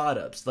open spot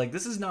ups. Like,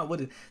 this is not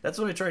that's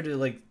what I tried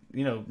to,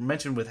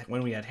 mention with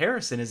when we had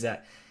Harrison is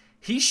that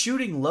he's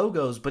shooting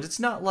logos, but it's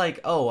not like,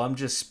 oh, I'm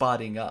just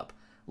spotting up.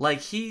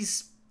 Like,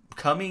 he's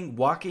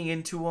walking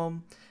into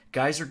them.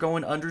 Guys are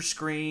going under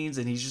screens,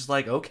 and he's just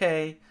like,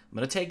 okay, I'm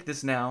going to take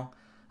this now.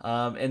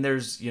 And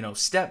there's,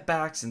 step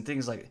backs and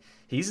things like that.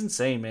 He's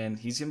insane, man.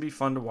 He's going to be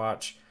fun to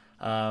watch.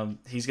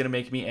 He's going to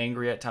make me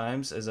angry at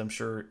times, as I'm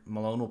sure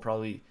Malone will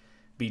probably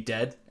be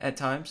dead at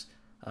times.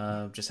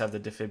 Just have the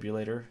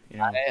defibrillator.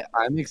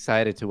 I'm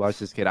excited to watch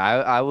this kid.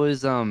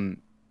 I'm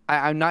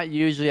not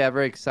usually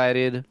ever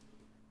excited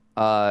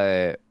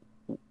to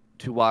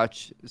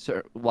watch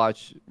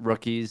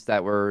rookies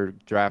that were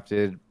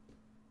drafted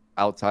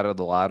outside of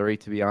the lottery,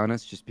 to be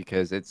honest, just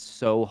because it's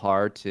so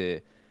hard to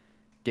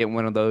get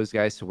one of those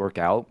guys to work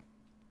out.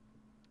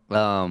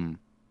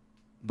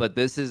 but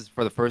this is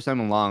for the first time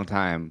in a long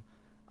time.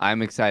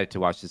 I'm excited to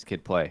watch this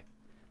kid play.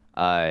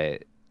 So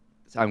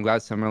I'm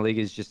glad Summer League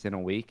is just in a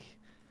week.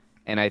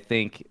 And I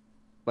think,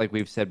 like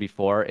we've said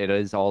before, it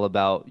is all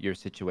about your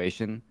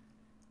situation.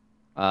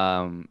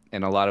 And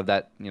a lot of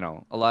that,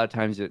 a lot of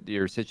times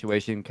your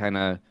situation kind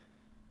of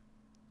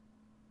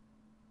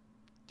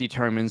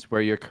determines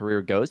where your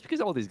career goes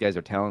because all these guys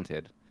are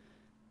talented.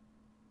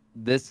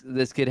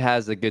 This kid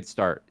has a good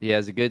start. He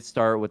has a good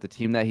start with the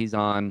team that he's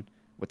on,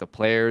 with the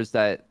players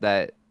that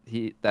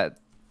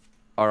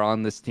are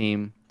on this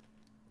team.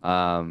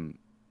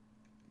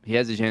 He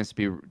has a chance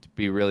to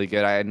be really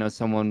good. I know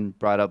someone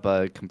brought up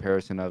a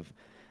comparison of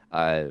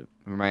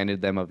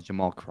reminded them of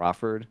Jamal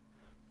Crawford.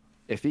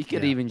 If he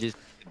could even just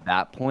at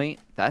that point,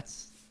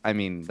 that's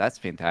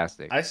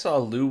fantastic. I saw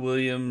Lou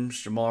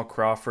Williams, Jamal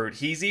Crawford.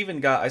 He's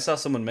even got. I saw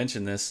someone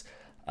mention this.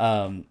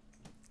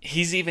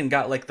 He's even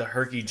got like the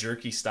herky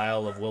jerky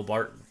style of Will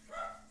Barton.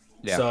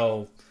 Yeah.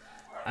 So,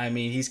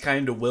 he's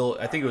kind of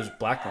I think it was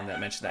Blackburn that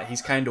mentioned that.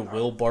 He's kind of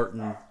Will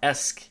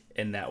Barton-esque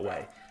in that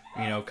way.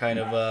 Kind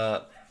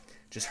of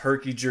just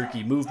herky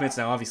jerky movements.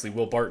 Now, obviously,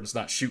 Will Barton's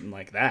not shooting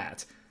like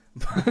that.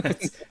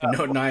 But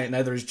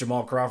neither is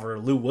Jamal Crawford or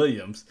Lou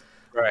Williams.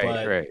 Right.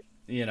 But, right.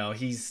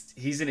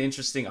 He's an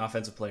interesting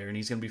offensive player, and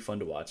he's going to be fun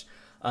to watch.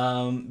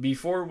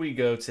 Before we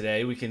go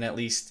today, we can at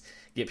least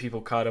get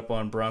people caught up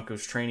on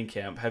Broncos training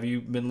camp. Have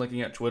you been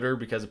looking at Twitter?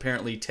 Because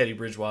apparently Teddy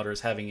Bridgewater is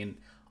having an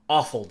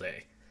awful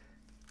day.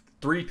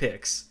 3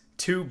 picks,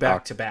 2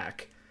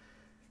 back-to-back.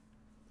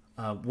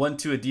 One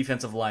to a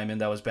defensive lineman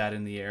that was bad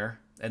in the air.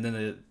 And then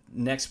the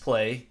next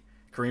play,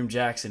 Kareem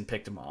Jackson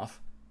picked him off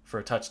for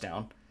a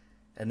touchdown.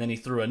 And then he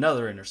threw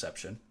another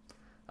interception.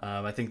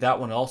 I think that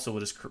one also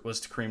was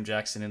to Kareem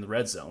Jackson in the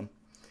red zone.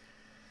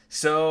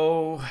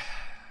 So,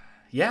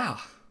 yeah,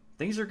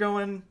 things are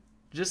going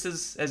just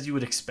as you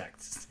would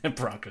expect at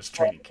Broncos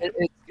training camp.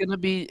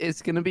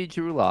 It's gonna be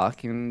Drew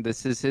Lock, and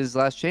this is his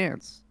last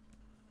chance.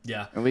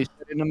 Yeah, and we've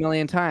said it a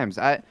million times.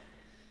 I'll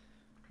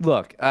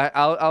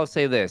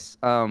say this: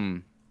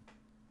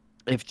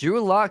 if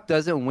Drew Lock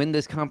doesn't win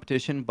this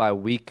competition by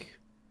week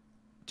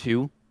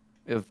 2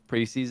 of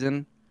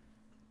preseason,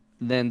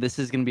 then this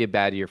is gonna be a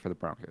bad year for the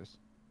Broncos.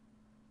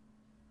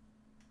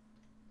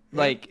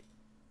 Like,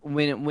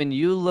 when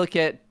you look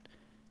at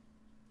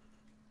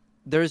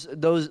there's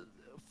those.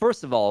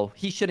 First of all,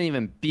 he shouldn't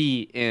even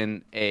be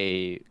in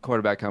a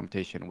quarterback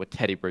competition with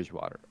Teddy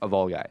Bridgewater, of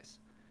all guys,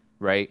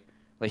 right?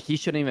 Like, he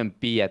shouldn't even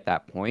be at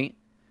that point.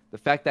 The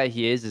fact that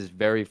he is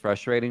very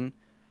frustrating.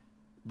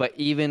 But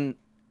even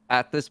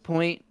at this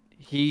point,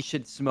 he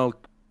should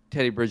smoke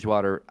Teddy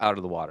Bridgewater out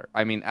of the water.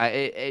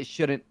 It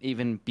shouldn't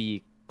even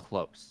be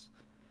close.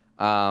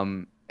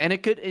 And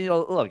it could,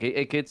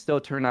 it could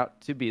still turn out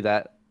to be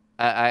that.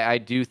 I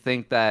do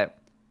think that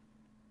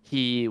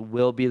he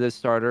will be the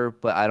starter,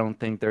 but I don't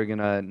think they're going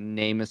to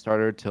name a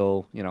starter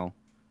till,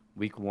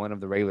 week 1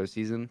 of the regular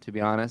season, to be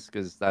honest,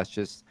 because that's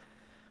just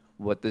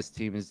what this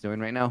team is doing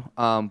right now.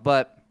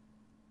 But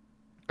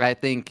I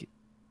think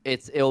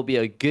it'll be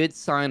a good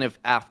sign if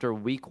after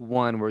week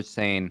 1 we're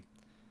saying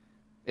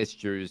it's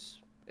Drew's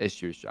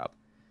job.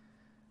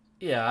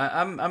 Yeah,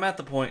 I'm at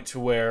the point to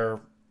where,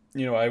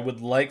 I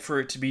would like for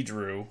it to be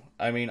Drew.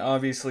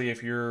 Obviously,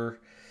 if you're...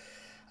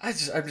 I'm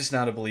just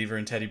not a believer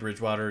in Teddy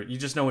Bridgewater. You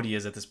just know what he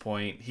is at this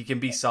point. He can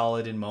be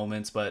solid in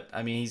moments, but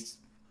he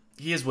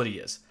is what he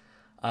is.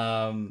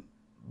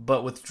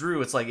 But with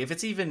Drew, it's like if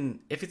it's even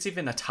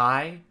a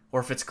tie or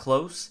if it's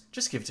close,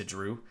 just give it to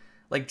Drew.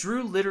 Like,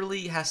 Drew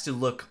literally has to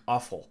look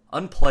awful,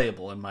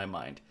 unplayable in my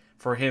mind,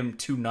 for him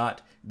to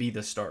not be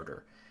the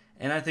starter.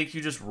 And I think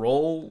you just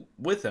roll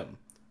with him,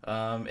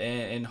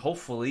 and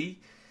hopefully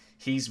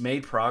he's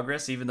made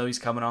progress, even though he's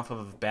coming off of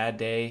a bad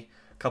day.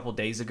 Couple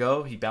days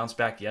ago, he bounced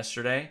back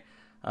yesterday,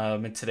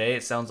 and today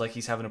it sounds like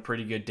he's having a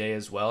pretty good day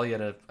as well. He had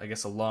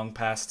a long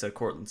pass to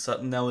Cortland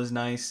Sutton that was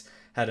nice.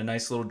 Had a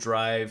nice little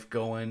drive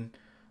going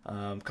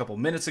a couple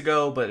minutes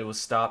ago, but it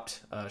was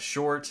stopped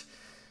short.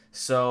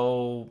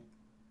 So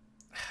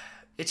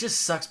it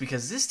just sucks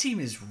because this team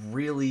is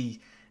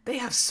they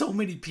have so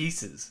many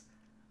pieces,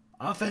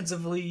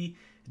 offensively,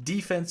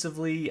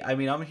 defensively.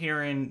 I'm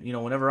hearing,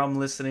 whenever I'm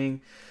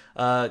listening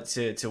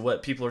to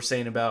what people are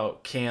saying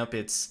about camp,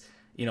 it's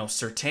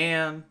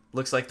Surtain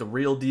looks like the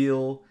real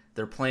deal.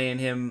 They're playing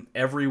him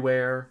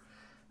everywhere.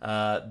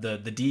 The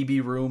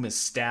DB room is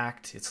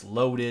stacked. It's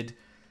loaded.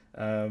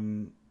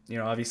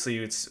 Obviously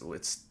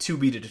it's to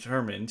be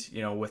determined,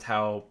 with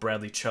how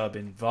Bradley Chubb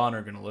and Vaughn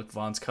are going to look.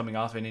 Vaughn's coming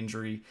off an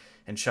injury,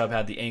 and Chubb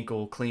had the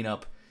ankle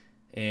cleanup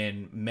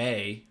in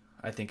May,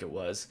 I think it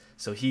was.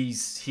 So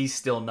he's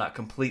still not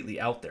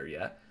completely out there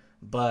yet.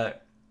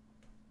 But,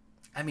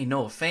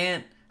 Noah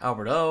Fant,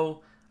 Albert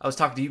O. I was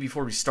talking to you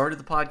before we started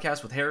the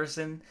podcast with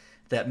Harrison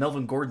that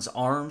Melvin Gordon's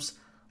arms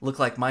look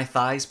like my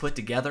thighs put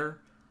together.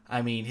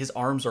 His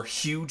arms are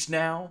huge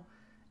now.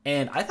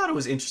 And I thought it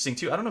was interesting,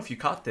 too. I don't know if you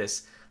caught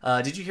this.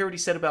 Did you hear what he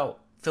said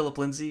about Philip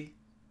Lindsay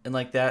and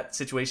like that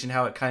situation,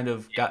 how it kind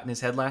of got in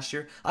his head last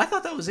year? I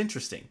thought that was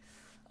interesting.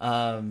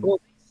 Well, it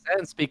makes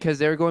sense because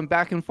they were going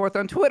back and forth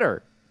on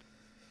Twitter.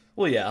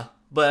 Well, yeah.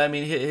 But I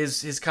mean,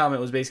 his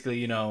comment was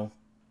basically,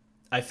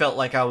 I felt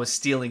like I was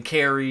stealing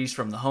carries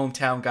from the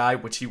hometown guy,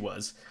 which he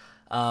was.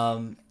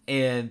 And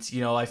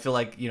I feel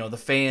like the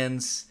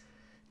fans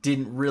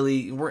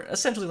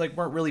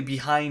weren't really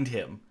behind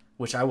him,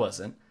 which I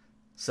wasn't.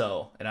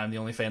 So, and I'm the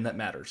only fan that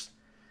matters.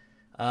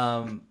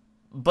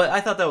 But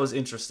I thought that was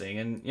interesting,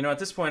 and at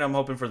this point, I'm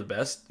hoping for the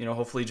best.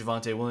 Hopefully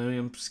Javonte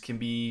Williams can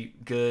be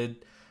good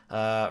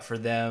for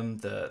them.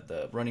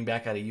 The running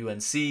back out of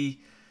UNC, the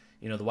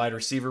wide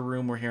receiver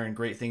room. We're hearing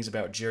great things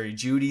about Jerry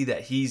Jeudy,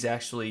 that he's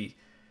actually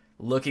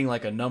looking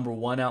like a number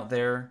one out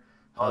there.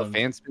 The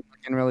fans been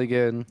looking really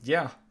good.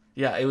 Yeah.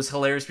 It was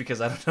hilarious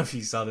because I don't know if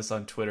you saw this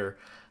on Twitter.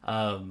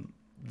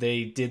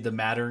 They did the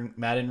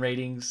Madden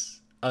ratings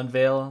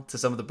unveil to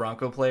some of the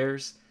Bronco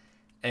players,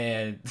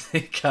 and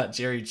they got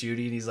Jerry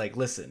Jeudy, and he's like,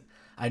 "Listen,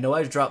 I know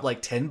I dropped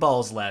like 10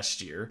 balls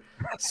last year,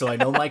 so I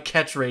know my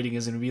catch rating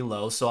is going to be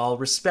low, so I'll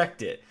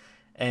respect it."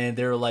 And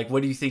they're like,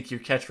 "What do you think your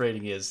catch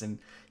rating is?" And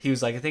he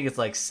was like, "I think it's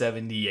like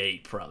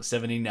 78, probably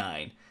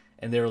 79."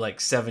 And they were like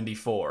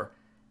 74.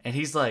 And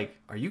he's like,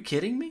 "Are you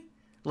kidding me?"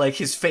 Like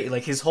his face,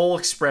 like his whole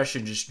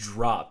expression just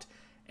dropped.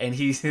 And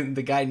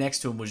the guy next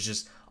to him was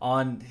just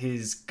on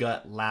his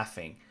gut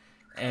laughing.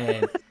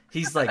 And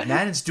he's like,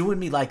 "Madden's doing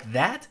me like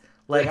that?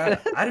 Like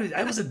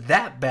I wasn't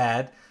that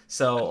bad."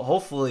 So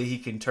hopefully he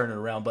can turn it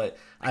around. But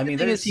I mean,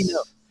 there's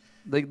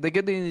the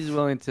good thing is he's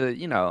willing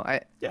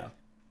to,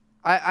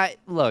 I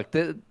look,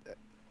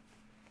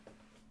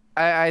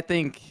 I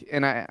think,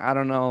 and I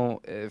don't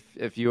know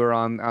if you were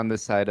on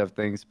this side of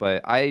things,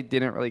 but I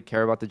didn't really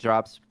care about the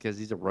drops because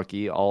he's a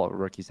rookie. All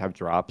rookies have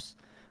drops.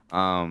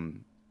 CeeDee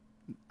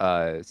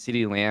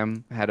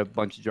Lamb had a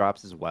bunch of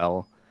drops as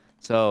well.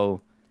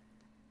 So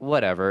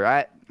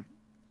whatever.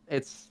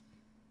 It's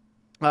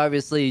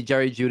obviously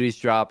Jerry Jeudy's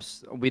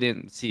drops. We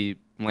didn't see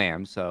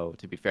Lamb, so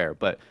to be fair,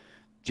 but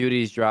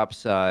Judy's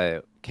drops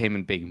came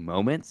in big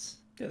moments.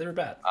 Yeah, they were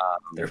bad.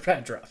 They were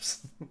bad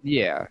drops.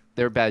 Yeah,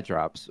 they're bad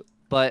drops.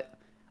 But,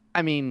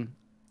 I mean,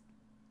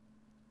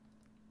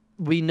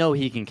 we know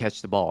he can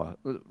catch the ball,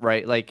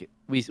 right? Like,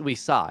 we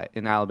saw it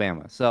in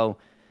Alabama. So,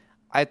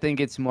 I think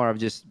it's more of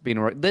just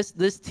being –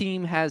 this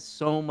team has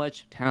so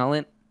much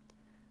talent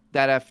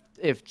that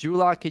if Drew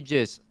Lock could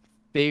just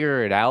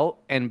figure it out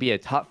and be a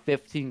top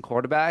 15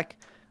 quarterback,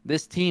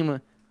 this team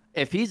 –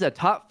 if he's a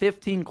top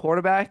 15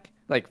 quarterback,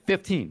 like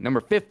 15, number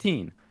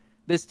 15,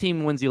 this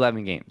team wins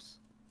 11 games.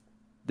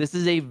 This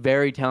is a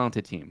very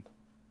talented team.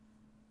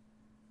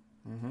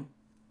 Mm-hmm.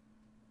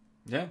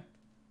 Yeah,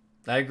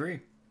 I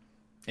agree.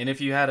 And if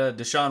you had a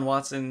Deshaun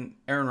Watson,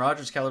 Aaron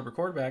Rodgers caliber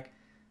quarterback,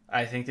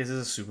 I think this is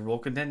a Super Bowl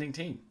contending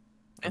team.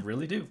 I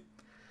really do.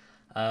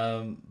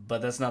 But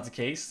that's not the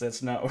case.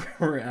 That's not where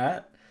we're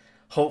at.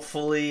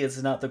 Hopefully,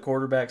 it's not the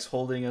quarterbacks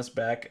holding us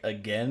back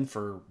again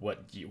for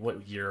what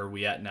year are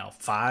we at now?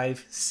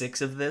 5,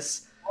 6 of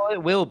this? Well,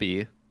 it will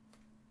be.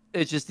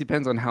 It just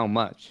depends on how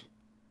much.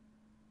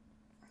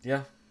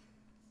 Yeah.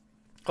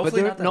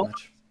 Hopefully not that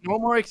much. No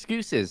more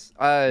excuses.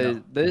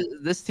 No.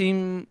 This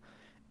team,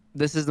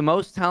 this is the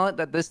most talent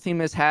that this team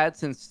has had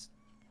since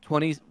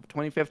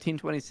 2015,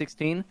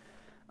 2016.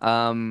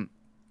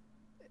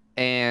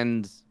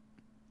 And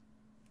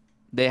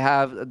they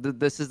have,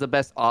 this is the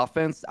best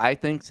offense, I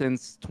think,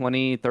 since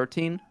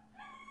 2013.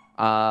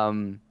 At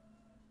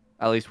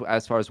least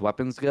as far as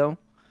weapons go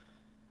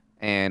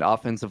and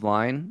offensive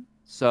line.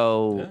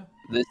 So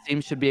This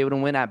team should be able to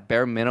win at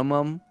bare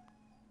minimum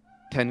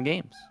 10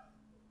 games.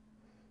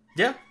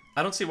 Yeah,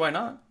 I don't see why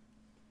not.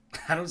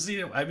 I don't see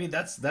it. I mean,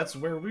 that's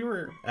where we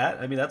were at.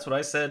 I mean, that's what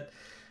I said.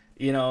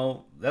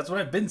 That's what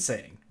I've been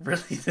saying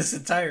really this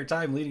entire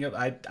time leading up.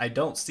 I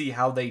don't see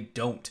how they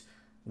don't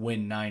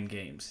win 9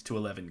 games to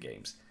 11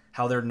 games.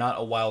 How they're not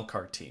a wild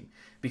card team,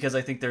 because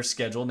I think their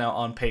schedule now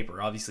on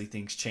paper, obviously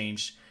things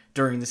changed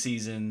during the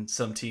season.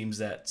 Some teams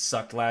that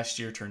sucked last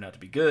year turned out to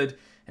be good,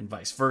 and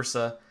vice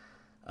versa.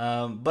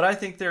 But I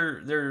think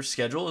their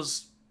schedule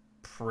is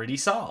pretty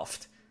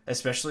soft,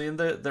 especially in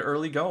the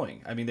early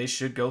going. I mean, they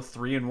should go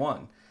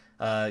 3-1.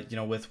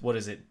 With what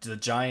is it? The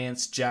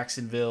Giants,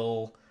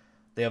 Jacksonville.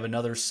 They have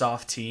another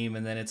soft team,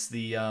 and then it's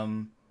the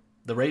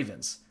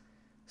Ravens.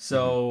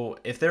 So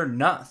if they're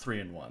not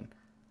 3-1,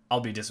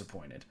 I'll be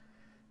disappointed.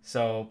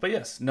 So, but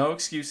yes, no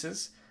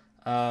excuses.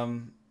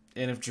 And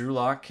if Drew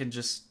Lock can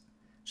just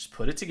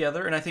put it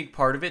together, and I think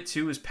part of it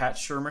too is Pat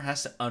Shurmur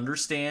has to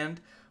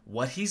understand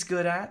what he's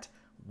good at,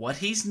 what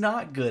he's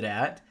not good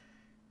at.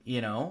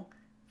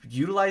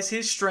 Utilize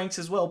his strengths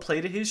as well,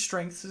 play to his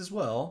strengths as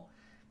well,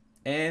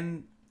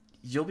 and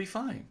you'll be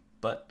fine.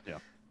 But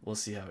we'll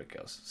see how it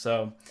goes.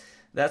 So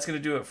that's going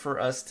to do it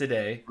for us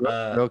today.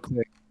 Real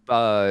quick,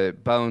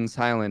 Bones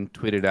Highland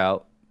tweeted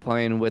out,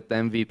 playing with the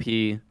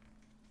MVP,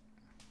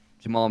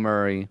 Jamal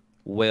Murray,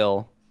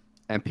 Will,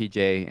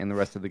 MPJ, and the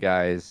rest of the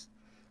guys.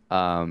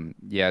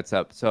 It's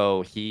up.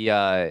 So he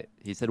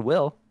said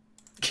Will.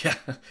 Yeah,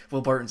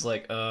 Will Barton's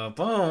like,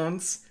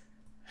 Bones,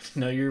 I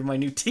know you're my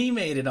new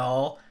teammate and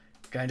all.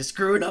 Kind of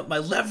screwing up my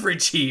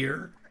leverage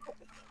here.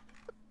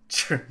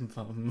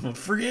 I'm a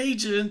free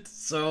agent,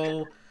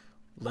 so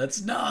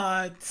let's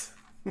not.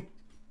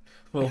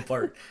 Will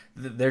Barton.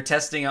 They're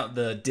testing out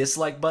the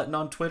dislike button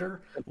on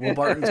Twitter. Will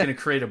Barton's going to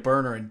create a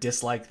burner and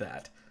dislike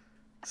that.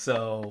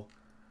 So,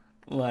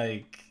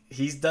 like,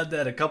 he's done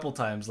that a couple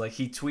times. Like,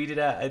 he tweeted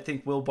at, I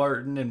think, Will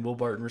Barton, and Will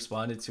Barton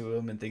responded to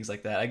him and things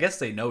like that. I guess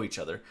they know each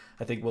other.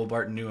 I think Will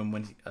Barton knew him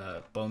when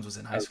Bones was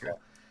in high school.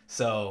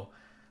 So,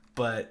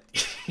 but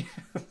he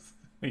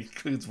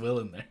includes Will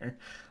in there.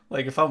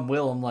 Like, if I'm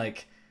Will, I'm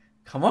like,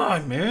 come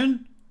on,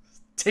 man.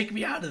 Take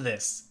me out of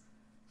this.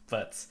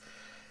 But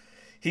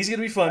he's going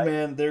to be fun,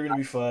 man. They're going to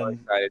be fun. I'm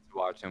excited to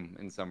watch him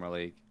in Summer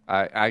League.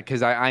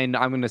 Because I'm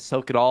going to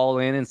soak it all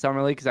in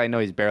Summer League because I know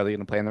he's barely going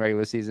to play in the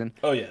regular season.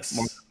 Oh, yes.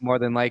 More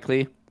than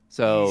likely.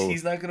 So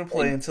he's not going to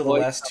play until the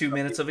last 2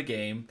 minutes of a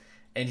game,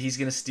 and he's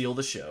going to steal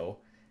the show.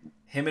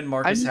 Him and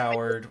Marcus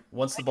Howard,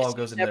 once the ball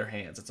goes into their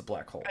hands, it's a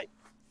black hole.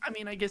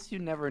 I guess you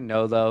never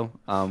know, though,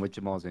 with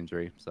Jamal's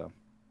injury. So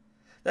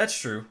That's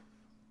true.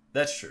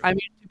 I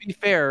mean, to be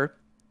fair,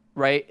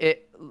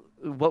 right,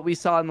 what we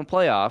saw in the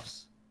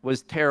playoffs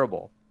was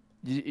terrible.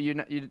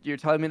 You're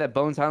telling me that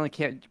Bones Island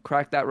can't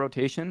crack that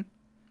rotation?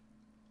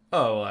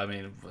 Oh, I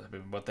mean,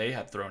 what they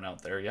had thrown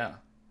out there, yeah.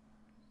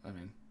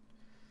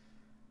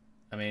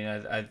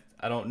 I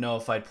don't know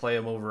if I'd play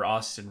him over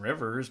Austin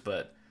Rivers,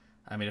 but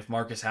I mean, if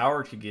Marcus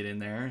Howard could get in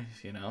there,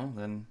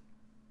 then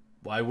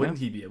why wouldn't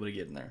he be able to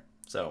get in there?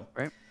 So,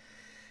 right.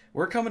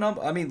 We're coming up.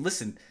 I mean,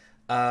 listen,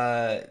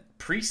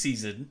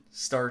 preseason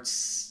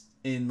starts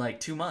in like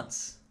 2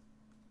 months.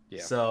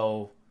 Yeah.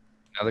 So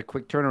another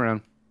quick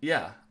turnaround.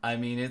 Yeah, I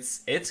mean,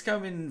 it's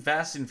coming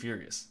fast and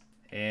furious,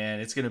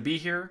 and it's gonna be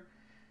here,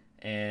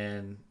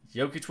 and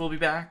Jokic will be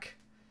back.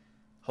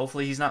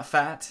 Hopefully, he's not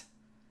fat.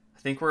 I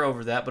think we're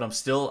over that, but I'm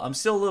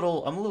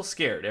a little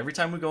scared. Every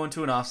time we go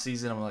into an off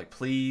season, I'm like,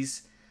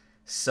 please,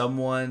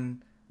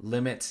 someone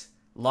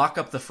lock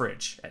up the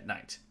fridge at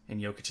night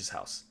in Jokic's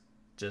house.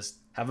 Just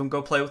have him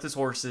go play with his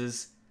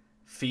horses,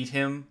 feed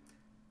him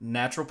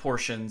natural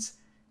portions,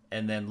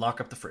 and then lock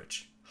up the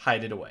fridge.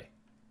 Hide it away.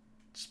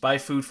 Just buy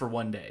food for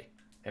 1 day.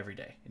 Every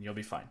day, and you'll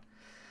be fine.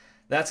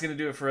 That's going to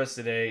do it for us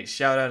today.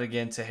 Shout out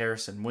again to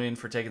Harrison Wind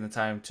for taking the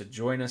time to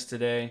join us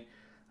today.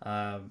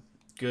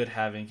 Good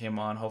having him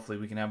on. Hopefully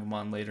we can have him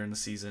on later in the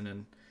season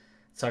and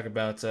talk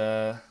about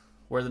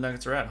where the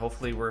Nuggets are at.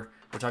 Hopefully we're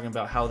talking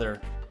about how they're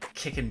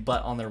kicking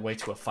butt on their way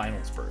to a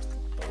finals berth,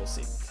 but we'll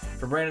see.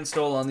 For Brandon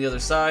Stoll on the other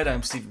side,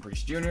 I'm Stephen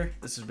Priest Jr.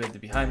 This has been the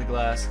Behind the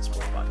Glass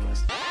Sports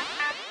Podcast.